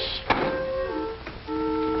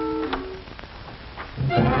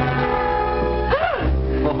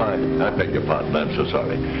 Oh, I beg your pardon. I'm so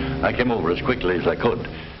sorry. I came over as quickly as I could.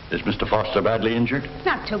 Is Mr. Foster badly injured?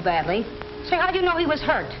 Not too badly. Sir, how do you know he was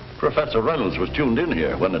hurt? Professor Reynolds was tuned in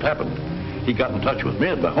here when it happened. He got in touch with me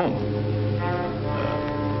at my home.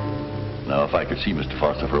 Now, if I could see Mr.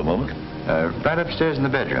 Foster for a moment. Right upstairs in the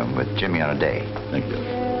bedroom with Jimmy on a day. Thank you.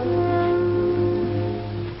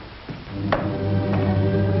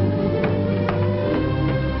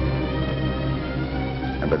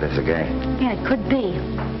 I bet that's a guy. Yeah, it could be.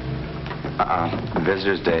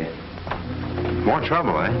 Visitor's day. More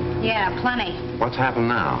trouble, eh? Yeah, plenty. What's happened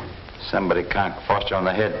now? Somebody conked Foster on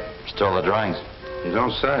the head. Stole the drawings. You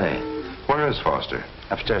don't say. Where is Foster?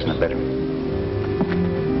 Upstairs in the bedroom.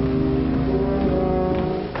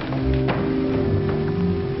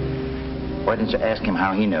 Why didn't you ask him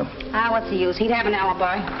how he knew? What's the use? He'd have an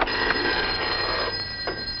alibi.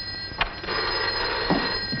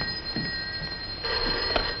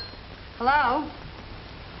 Hello?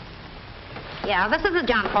 Yeah, this is the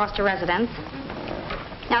John Foster residence.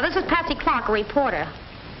 Now, this is Patsy Clark, a reporter.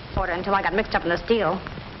 Until I got mixed up in this deal.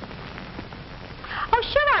 Oh,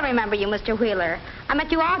 sure, I remember you, Mr. Wheeler. I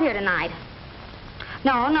met you out here tonight.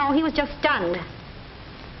 No, he was just stunned.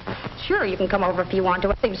 Sure, you can come over if you want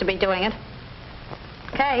to. It seems to be doing it.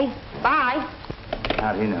 Okay, bye.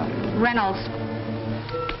 How do you know? Reynolds.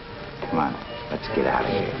 Come on, let's get out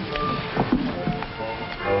of here.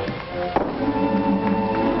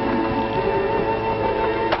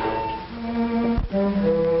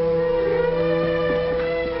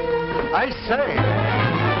 I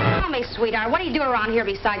say. Tell me, sweetheart, what do you do around here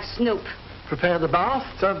besides snoop? Prepare the bath,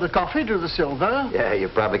 serve the coffee, do the silver. Yeah, you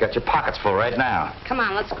probably got your pockets full right now. Come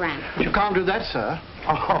on, let's scram. You can't do that, sir.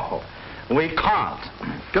 Oh, we can't.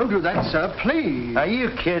 Don't do that, sir, please. Are you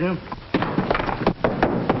kidding?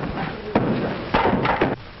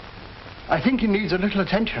 I think he needs a little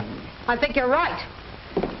attention. I think you're right.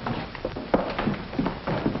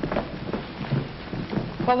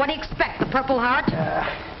 Well, what do you expect, the Purple Heart?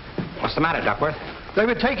 What's the matter, Duckworth? They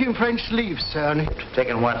were taking French leave, sir. And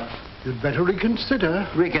Taking what? you'd better reconsider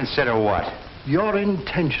Reconsider what? your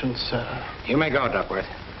intentions, sir. You may go, Duckworth.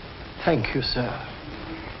 Thank you, sir.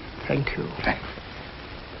 Thank you. What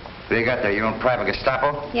do you got there? Your own private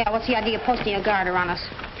Gestapo? Yeah, what's the idea of posting a guard around us?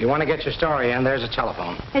 If you want to get your story in, there's a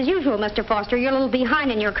telephone. As usual, Mr. Foster, you're a little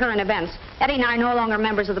behind in your current events. Eddie and I are no longer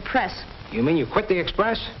members of the press. You mean you quit the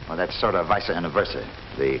Express? Well, that's sort of vice versa.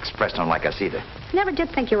 The Express don't like us either. Never did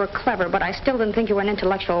think you were clever, but I still didn't think you were an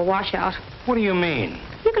intellectual washout. What do you mean?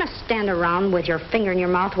 You're going to stand around with your finger in your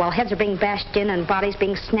mouth while heads are being bashed in and bodies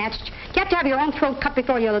being snatched? You have to have your own throat cut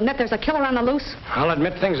before you'll admit there's a killer on the loose? I'll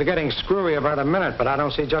admit things are getting screwy about a minute, but I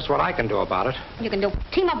don't see just what I can do about it. You can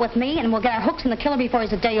team up with me, and we'll get our hooks in the killer before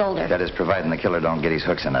he's a day older. That is, providing the killer don't get his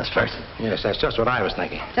hooks in us first. Yes, that's just what I was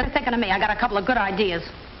thinking. Instead of thinking of me, I got a couple of good ideas.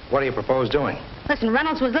 What do you propose doing? Listen,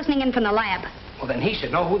 Reynolds was listening in from the lab. Well, then he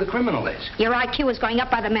should know who the criminal is. Your IQ is going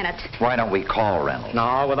up by the minute. Why don't we call Reynolds?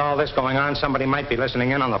 No, with all this going on, somebody might be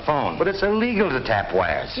listening in on the phone. But it's illegal to tap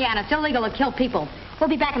wires. Yeah, and it's illegal to kill people. We'll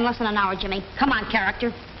be back in less than an hour, Jimmy. Come on,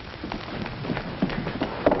 character.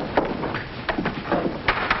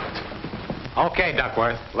 Okay,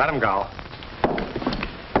 Duckworth, let him go.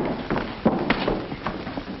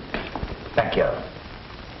 Thank you.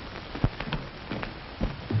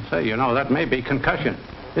 Say, you know, that may be concussion.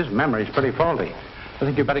 His memory's pretty faulty. I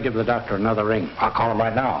think you better give the doctor another ring. I'll call him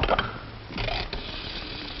right now.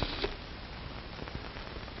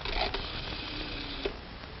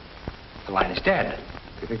 The line is dead.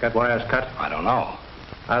 You think that wire's cut? I don't know.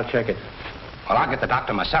 I'll check it. Well, I'll get the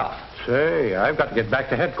doctor myself. Say, I've got to get back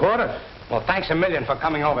to headquarters. Well, thanks a million for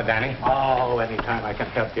coming over, Danny. Oh, anytime I can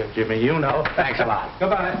help you, Jimmy, you know. Thanks a lot.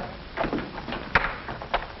 Goodbye.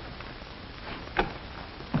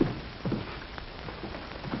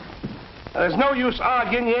 There's no use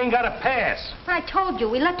arguing. You ain't got a pass. I told you,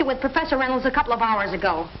 we left it with Professor Reynolds a couple of hours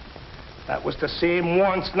ago. That was to see him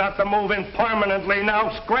once, not to move in permanently.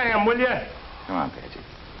 Now scram, will you? Come on, Patsy.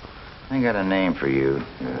 I got a name for you.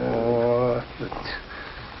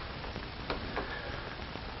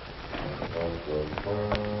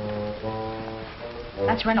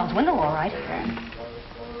 That's Reynolds' window, all right.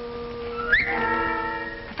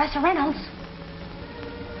 Professor Reynolds.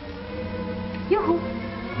 Yoo-hoo.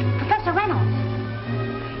 Professor Reynolds.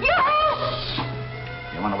 Yoo-hoo!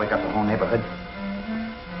 You want to wake up the whole neighborhood?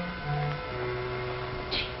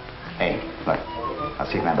 Hey, look. I'll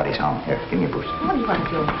see if my buddy's home. Here, give me a boost. What are you going to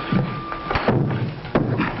do?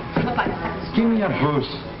 Goodbye. Give me a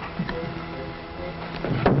boost.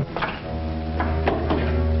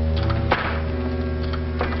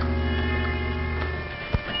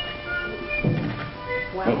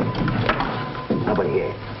 Hey, nobody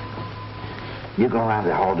here. You go around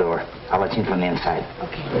the hall door. I'll let you in from the inside.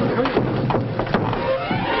 Okay.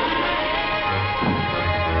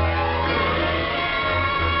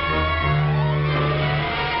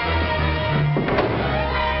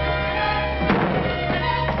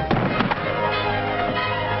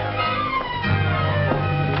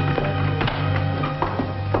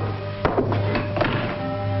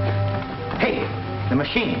 Hey, the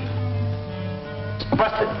machine. It's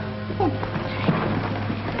busted.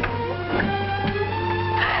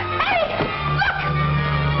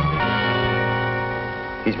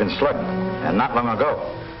 He's been slugged, and not long ago.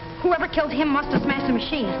 Whoever killed him must have smashed the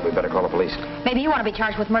machine. We better call the police. Maybe you want to be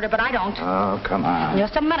charged with murder, but I don't. Oh, come on.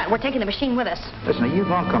 Just a minute. We're taking the machine with us. Listen, are you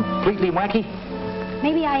going completely wacky?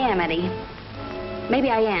 Maybe I am, Eddie. Maybe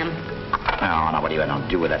I am. Oh, no, what do you don't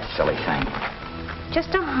do with that silly thing?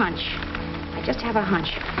 Just a hunch. I just have a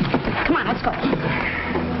hunch. Come on, let's go.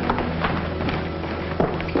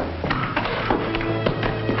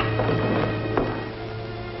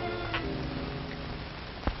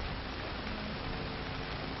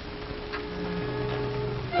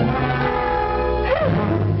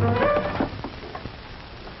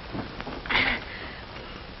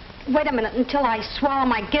 Wait a minute until I swallow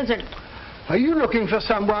my gizzard. Are you looking for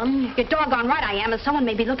someone? You're doggone right I am, and someone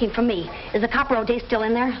may be looking for me. Is the copper O'Day still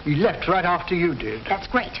in there? He left right after you did. That's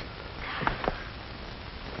great.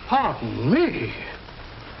 Pardon me.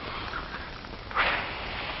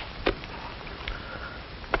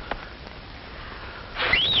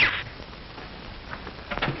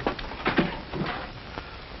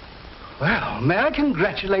 Well, may I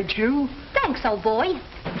congratulate you? Thanks, old boy.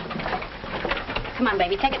 Come on,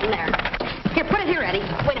 baby, take it in there. Here, put it here, Eddie.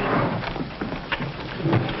 Wait a minute.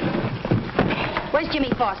 Where's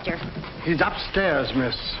Jimmy Foster? He's upstairs,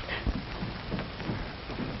 miss.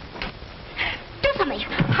 Do something.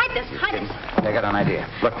 Hide this. I got an idea.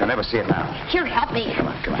 Look, they'll never see it now. Here, help me. Come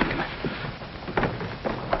on.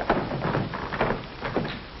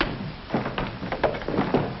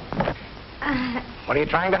 What are you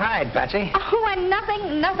trying to hide, Patsy? Oh,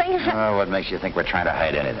 nothing. Oh, what makes you think we're trying to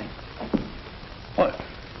hide anything? What?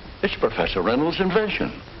 It's Professor Reynolds' invention.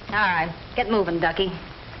 All right, get moving, Ducky.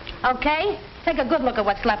 Okay, take a good look at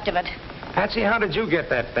what's left of it. Patsy, how did you get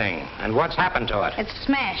that thing? And what's happened to it? It's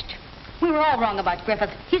smashed. We were all wrong about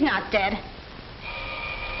Griffith. He's not dead.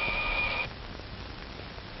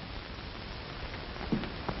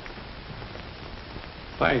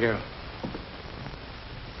 Thank you.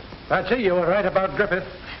 Patsy, you were right about Griffith.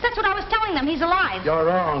 That's what I was telling them. He's alive. You're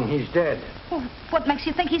wrong. He's dead. Well, what makes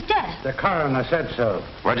you think he's dead? The coroner said so.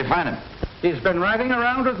 Where'd you find him? He's been riding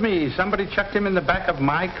around with me. Somebody chucked him in the back of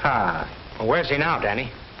my car. Well, where's he now,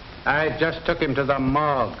 Danny? I just took him to the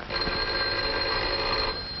morgue.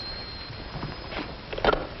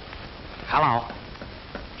 Hello.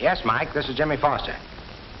 Yes, Mike, this is Jimmy Foster.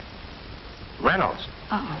 Reynolds.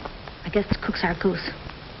 Uh-oh. I guess it's Cook's our goose.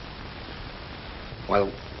 Well,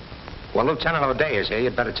 Lieutenant O'Day is here.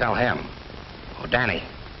 You'd better tell him. Oh, Danny.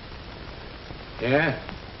 Yeah?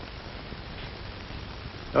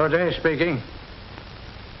 O'Day speaking.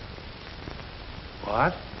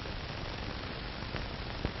 What?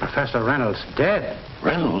 Professor Reynolds dead.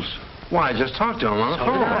 Reynolds? Why, I just talked to him on the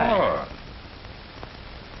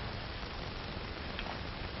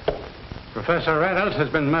phone. Professor Reynolds has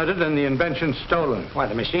been murdered and the invention stolen. Why,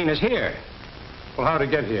 the machine is here. Well, how'd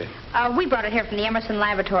it get here? We brought it here from the Emerson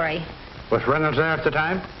laboratory. Was Reynolds there at the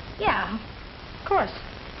time? Yeah, of course.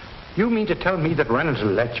 You mean to tell me that Reynolds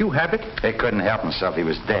let you have it? He couldn't help himself. He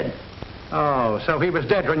was dead. Oh, so he was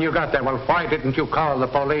dead when you got there. Well, why didn't you call the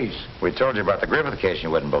police? We told you about the Griffith case and you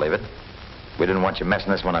wouldn't believe it. We didn't want you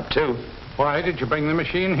messing this one up, too. Why did you bring the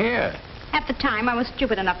machine here? At the time, I was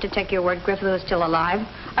stupid enough to take your word Griffith was still alive.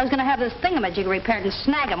 I was going to have this thingamajig repaired and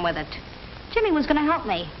snag him with it. Jimmy was going to help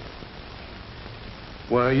me.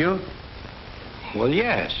 Were you? Well,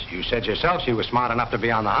 yes. You said yourself she was smart enough to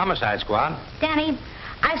be on the homicide squad. Danny,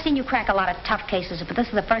 I've seen you crack a lot of tough cases, but this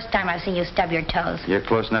is the first time I've seen you stub your toes. You're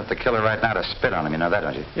close enough to kill her right now to spit on him. You know that,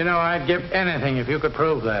 don't you? You know, I'd give anything if you could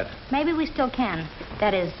prove that. Maybe we still can.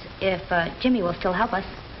 That is, if Jimmy will still help us.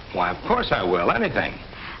 Why, of course I will. Anything.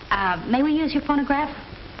 May we use your phonograph?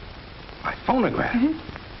 My phonograph? Mm-hmm.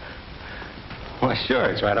 Well,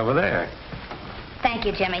 sure. It's right over there. Thank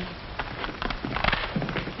you, Jimmy.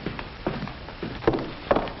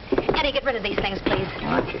 Eddie, get rid of these things, please.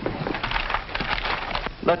 Okay.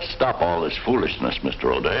 Let's stop all this foolishness, Mr.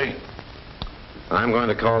 O'Day. I'm going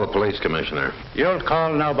to call the police commissioner. You'll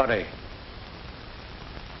call nobody.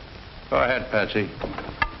 Go ahead, Patsy.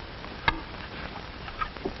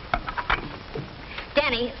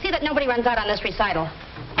 Danny, see that nobody runs out on this recital.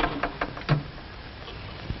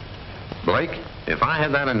 Blake, if I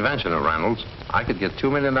had that invention of Reynolds, I could get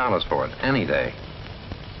 $2 million for it any day.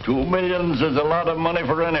 $2 million is a lot of money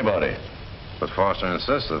for anybody. But Foster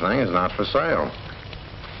insists the thing is not for sale.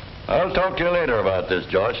 I'll talk to you later about this,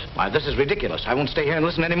 Josh. Why, this is ridiculous. I won't stay here and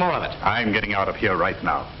listen to any more of it. I'm getting out of here right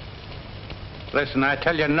now. Listen, I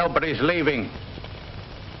tell you, nobody's leaving.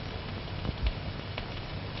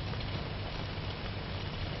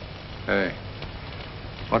 Hey,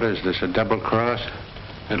 what is this, a double cross?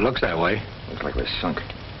 It looks that way. Looks like we're sunk.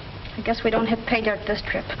 I guess we don't hit pay dirt this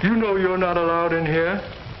trip. You know you're not allowed in here.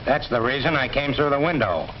 That's the reason I came through the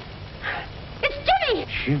window. It's Jimmy!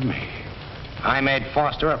 Jimmy. I made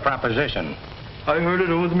Foster a proposition. I heard it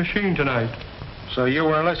over the machine tonight. So you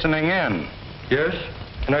were listening in? Yes,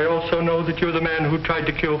 and I also know that you're the man who tried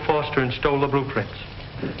to kill Foster and stole the blueprints.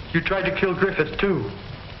 You tried to kill Griffith, too.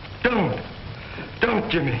 Don't. Don't,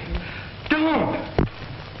 Jimmy. Don't!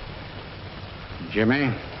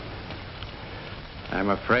 Jimmy, I'm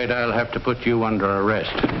afraid I'll have to put you under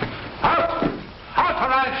arrest. Out! Out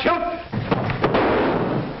or I'll shoot!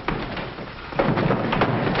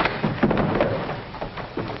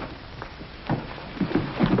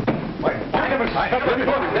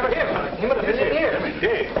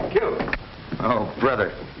 Oh,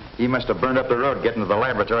 brother. He must have burned up the road getting to the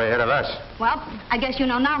laboratory ahead of us. Well, I guess you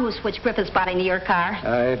know now who switched Griffith's body into your car.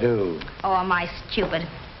 I do. Oh, am I stupid?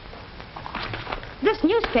 This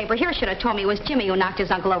newspaper here should have told me it was Jimmy who knocked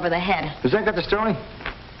his uncle over the head. Has that got the story?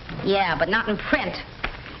 Yeah, but not in print.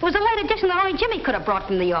 It was a late edition that only Jimmy could have brought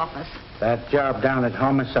from the office. That job down at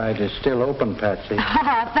Homicide is still open, Patsy.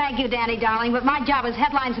 Oh, thank you, Danny, darling, but my job is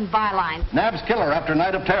headlines and bylines. Nab's killer after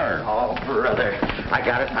Night of Terror. Oh, brother. I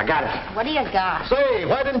got it. What do you got? Say,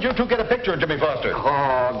 why didn't you two get a picture of Jimmy Foster?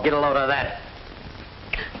 Oh, get a load of that.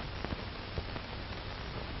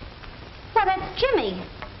 Well, that's Jimmy.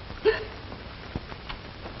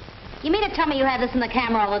 You mean to tell me you had this in the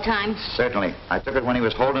camera all the time? Certainly. I took it when he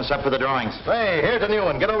was holding us up for the drawings. Hey, here's a new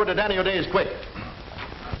one. Get over to Danny O'Day's quick.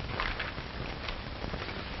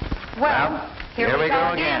 Well, here we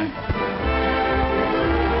go again.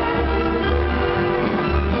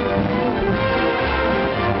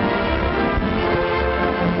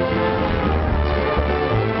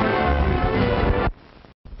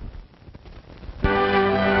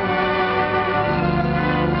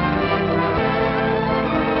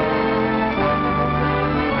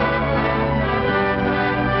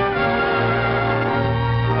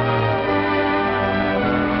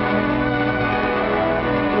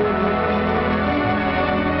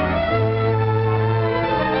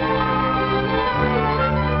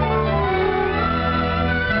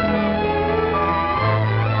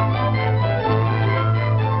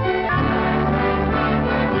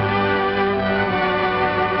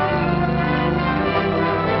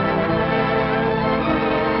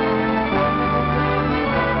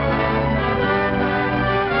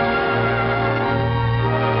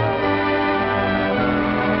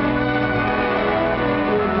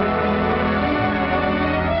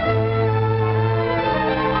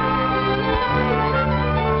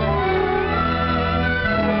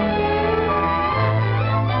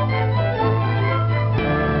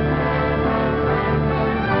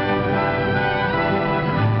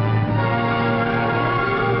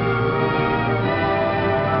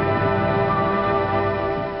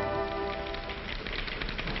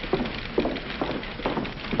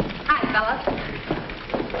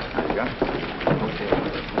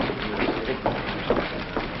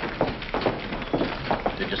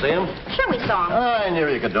 See him? Sure we saw him. I knew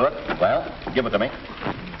you could do it. Well, give it to me.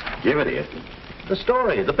 Give it to you. The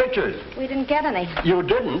story, the pictures. We didn't get any. You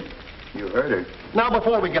didn't? You heard her. Now,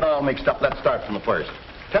 before we get all mixed up, let's start from the first.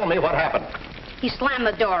 Tell me what happened. He slammed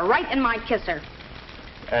the door right in my kisser.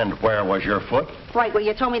 And where was your foot? Right where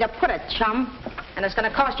you told me to put it, chum. And it's going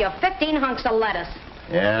to cost you 15 hunks of lettuce.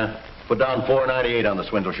 Yeah. Put down $4.98 on the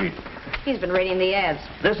swindle sheet. He's been reading the ads.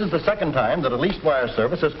 This is the second time that a leased wire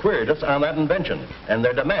service has queried us on that invention. And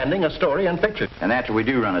they're demanding a story and picture. And after we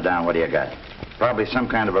do run it down, what do you got? Probably some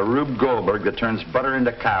kind of a Rube Goldberg that turns butter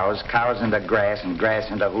into cows, cows into grass, and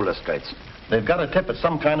grass into hula skirts. They've got a tip at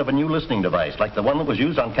some kind of a new listening device, like the one that was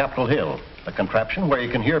used on Capitol Hill. A contraption where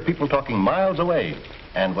you can hear people talking miles away,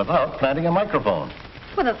 and without planting a microphone.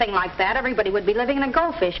 With a thing like that, everybody would be living in a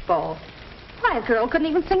goldfish bowl. Why, a girl couldn't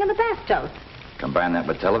even sing in the bathtub. Combine that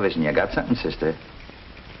with television, you got something, sister.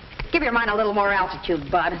 Give your mind a little more altitude,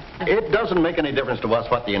 Bud. It doesn't make any difference to us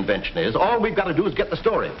what the invention is. All we've got to do is get the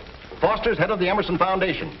story. Foster's head of the Emerson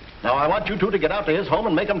Foundation. Now, I want you two to get out to his home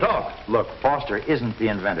and make him talk. Look, Foster isn't the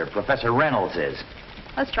inventor. Professor Reynolds is.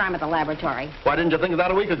 Let's try him at the laboratory. Why didn't you think of that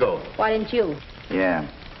a week ago? Why didn't you? Yeah.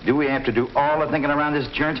 Do we have to do all the thinking around this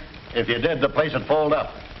joint? If you did, the place would fold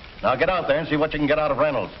up. Now, get out there and see what you can get out of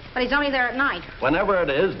Reynolds. But he's only there at night. Whenever it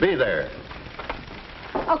is, be there.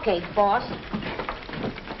 Okay, boss.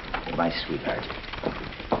 My sweetheart.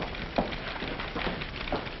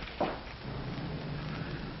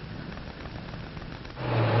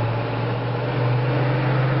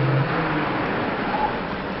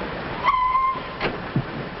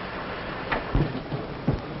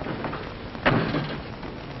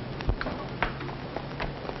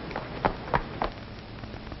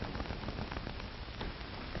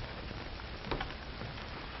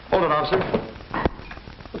 Hold it, officer.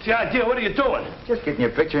 What's the idea? What are you doing? Just getting your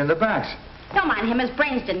picture in the box. Don't mind him. His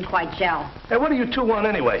brains didn't quite gel. Hey, what do you two want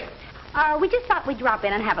anyway? We just thought we'd drop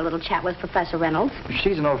in and have a little chat with Professor Reynolds.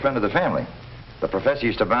 She's an old friend of the family. The professor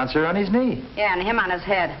used to bounce her on his knee. Yeah, and him on his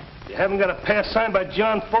head. You haven't got a pass signed by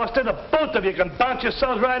John Foster? The both of you can bounce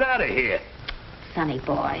yourselves right out of here. Sonny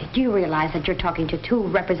boy, do you realize that you're talking to two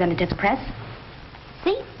representatives press?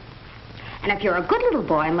 See? And if you're a good little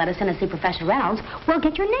boy and let us in to see Professor Reynolds, we'll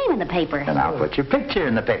get your name in the paper. And I'll put your picture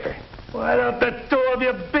in the paper. Why don't the two of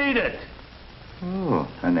you beat it?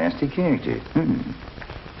 Oh, a nasty character.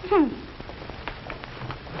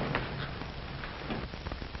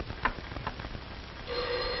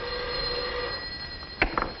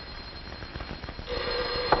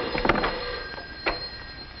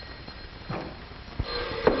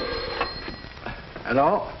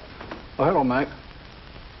 Hello? Oh, hello, Mike.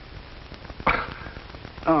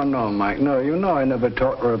 Oh, no, Mike, no. You know I never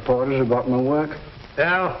talk to reporters about my work.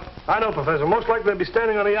 Al, I know, Professor. Most likely they'll be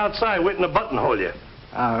standing on the outside waiting to buttonhole you.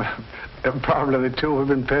 Probably the two have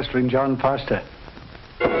been pestering John Foster.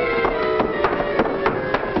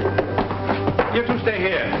 You two stay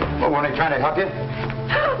here. Well, weren't they trying to help you?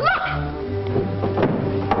 Look!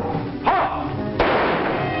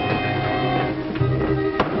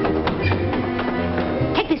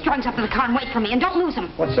 Take these drawings up to the car and wait for me, and don't lose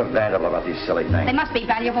them. What's so valuable about these silly things? They must be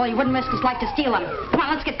valuable. He wouldn't risk his life to steal them. Come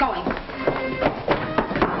on, let's get going.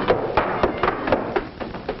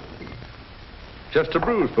 Just a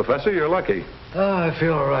bruise, Professor. You're lucky. Oh, I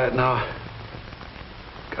feel all right now.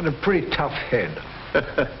 Got a pretty tough head.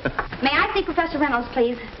 May I see Professor Reynolds,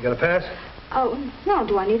 please? You got a pass? Oh, no.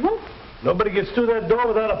 Do I need one? Nobody gets through that door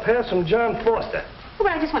without a pass from John Foster. Oh,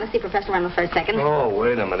 well, I just want to see Professor Reynolds for a second. Oh,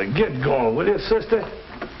 wait a minute. Get going, will you, sister?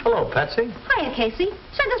 Hello, Patsy. Hiya, Casey.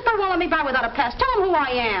 Say, this bird won't let me by without a pass. Tell him who I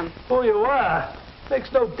am. Who you are?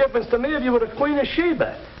 Makes no difference to me if you were the Queen of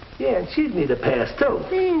Sheba. Yeah, and she'd need a pass, too.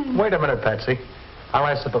 Wait a minute, Patsy. I'll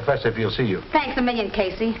ask the professor if he'll see you. Thanks a million,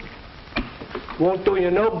 Casey. Won't do you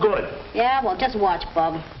no good. Yeah, well, just watch,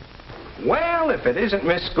 Bub. Well, if it isn't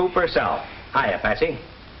Miss Scoop herself. Hiya, Patsy.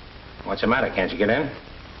 What's the matter? Can't you get in?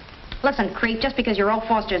 Listen, creep, just because you're old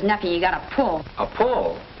Foster's nephew, you got to pull. A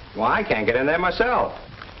pull? Well, I can't get in there myself.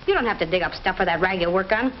 You don't have to dig up stuff for that rag you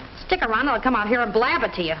work on. Stick around, I'll come out here and blab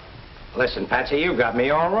it to you. Listen, Patsy, you got me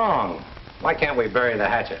all wrong. Why can't we bury the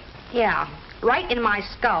hatchet? Yeah, right in my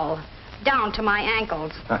skull, down to my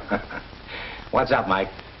ankles. What's up, Mike?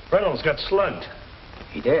 Reynolds got slugged.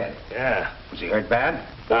 He did? Yeah. Was he hurt bad?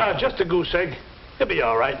 Ah, just a goose egg. He'll be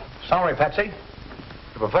all right. Sorry, Patsy.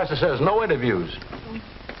 The professor says no interviews.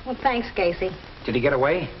 Well, thanks, Casey. Did he get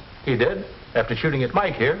away? He did, after shooting at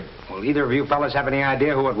Mike here. Well, either of you fellas have any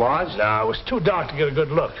idea who it was? No, it was too dark to get a good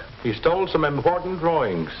look. He stole some important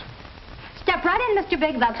drawings. Step right in, Mr.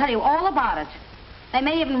 Biggs. I'll tell you all about it. They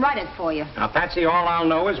may even write it for you. Now, Patsy, all I'll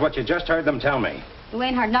know is what you just heard them tell me. You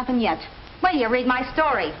ain't heard nothing yet. Wait till you read my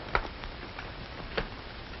story.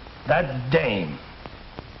 That dame.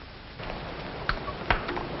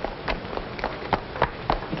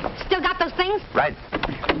 Still got those things? Right.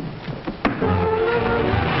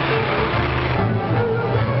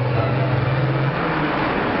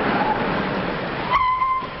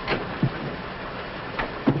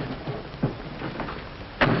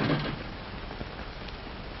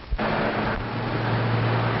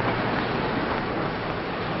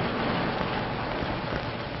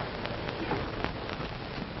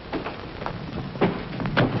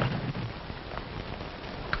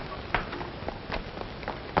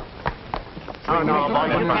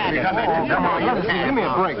 Give me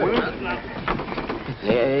a break, will you?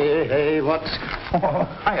 Hey, what's...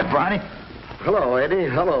 Hiya, Barney. Hello, Eddie.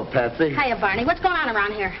 Hello, Patsy. Hiya, Barney. What's going on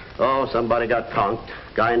around here? Oh, somebody got conked.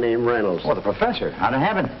 Guy named Reynolds. Oh, the professor. How'd it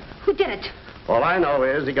happen? Who did it? All I know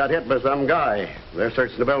is he got hit by some guy. They're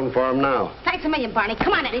searching the building for him now. Thanks a million, Barney.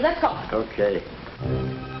 Come on, Eddie. Let's go. Okay.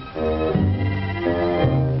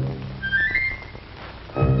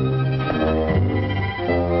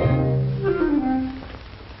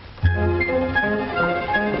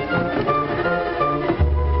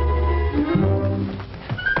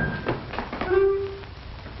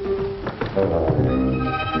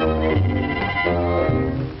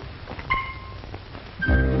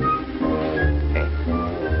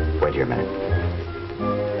 Wait here a minute.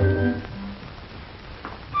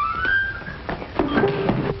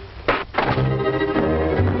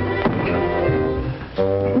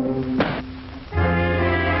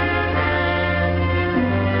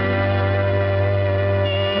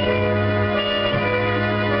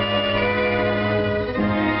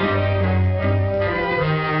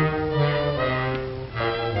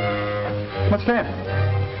 What's that?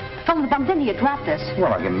 The fellow that bumped into you dropped this.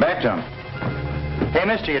 Well, I'll give him back to him. Hey,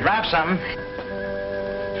 mister, you dropped something.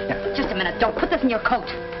 Just a minute. Don't put this in your coat.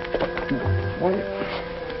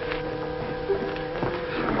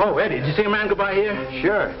 Oh, Eddie, did you see a man go by here?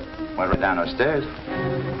 Sure. Went right down those stairs.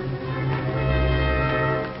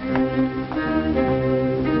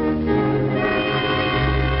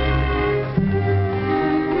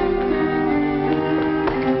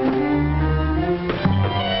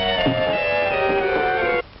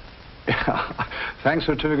 Thanks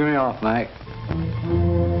for tipping me off, Mike.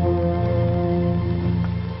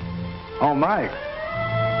 Oh, Mike.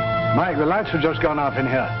 Mike, the lights have just gone off in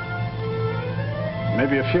here.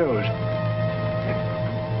 Maybe a fuse.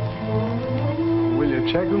 Will you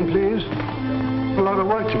check them, please? A lot of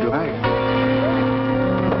work to do, Mike.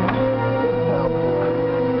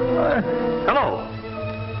 Hello.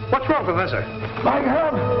 What's wrong, Professor? Mike,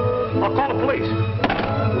 help! I'll call the police.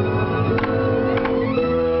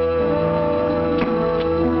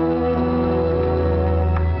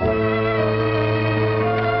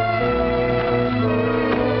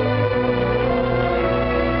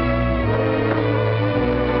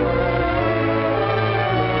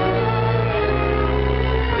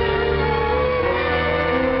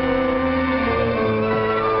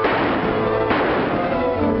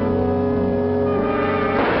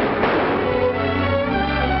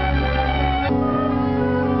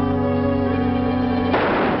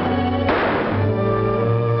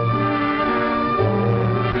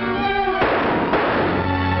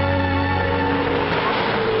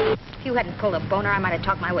 pulled a boner, I might have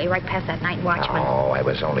talked my way right past that night watchman. Oh, I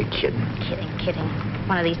was only kidding. Kidding.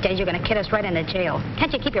 One of these days you're going to kid us right into jail.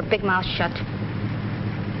 Can't you keep your big mouth shut?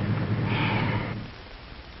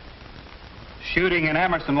 Shooting in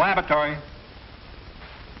Emerson Laboratory.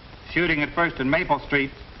 Shooting at First and Maple Street,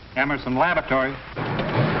 Emerson Laboratory.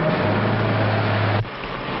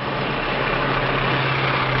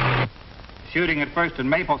 Shooting at First and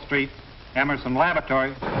Maple Street, Emerson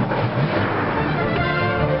Laboratory.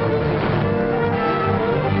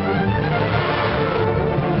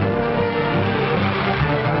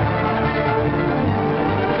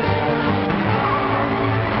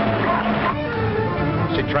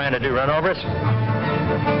 Is he trying to do runovers?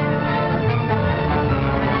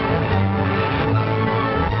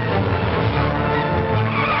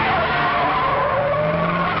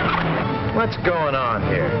 What's going on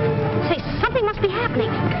here? Say, something must be happening.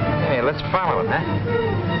 Hey, let's follow him,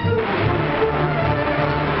 huh?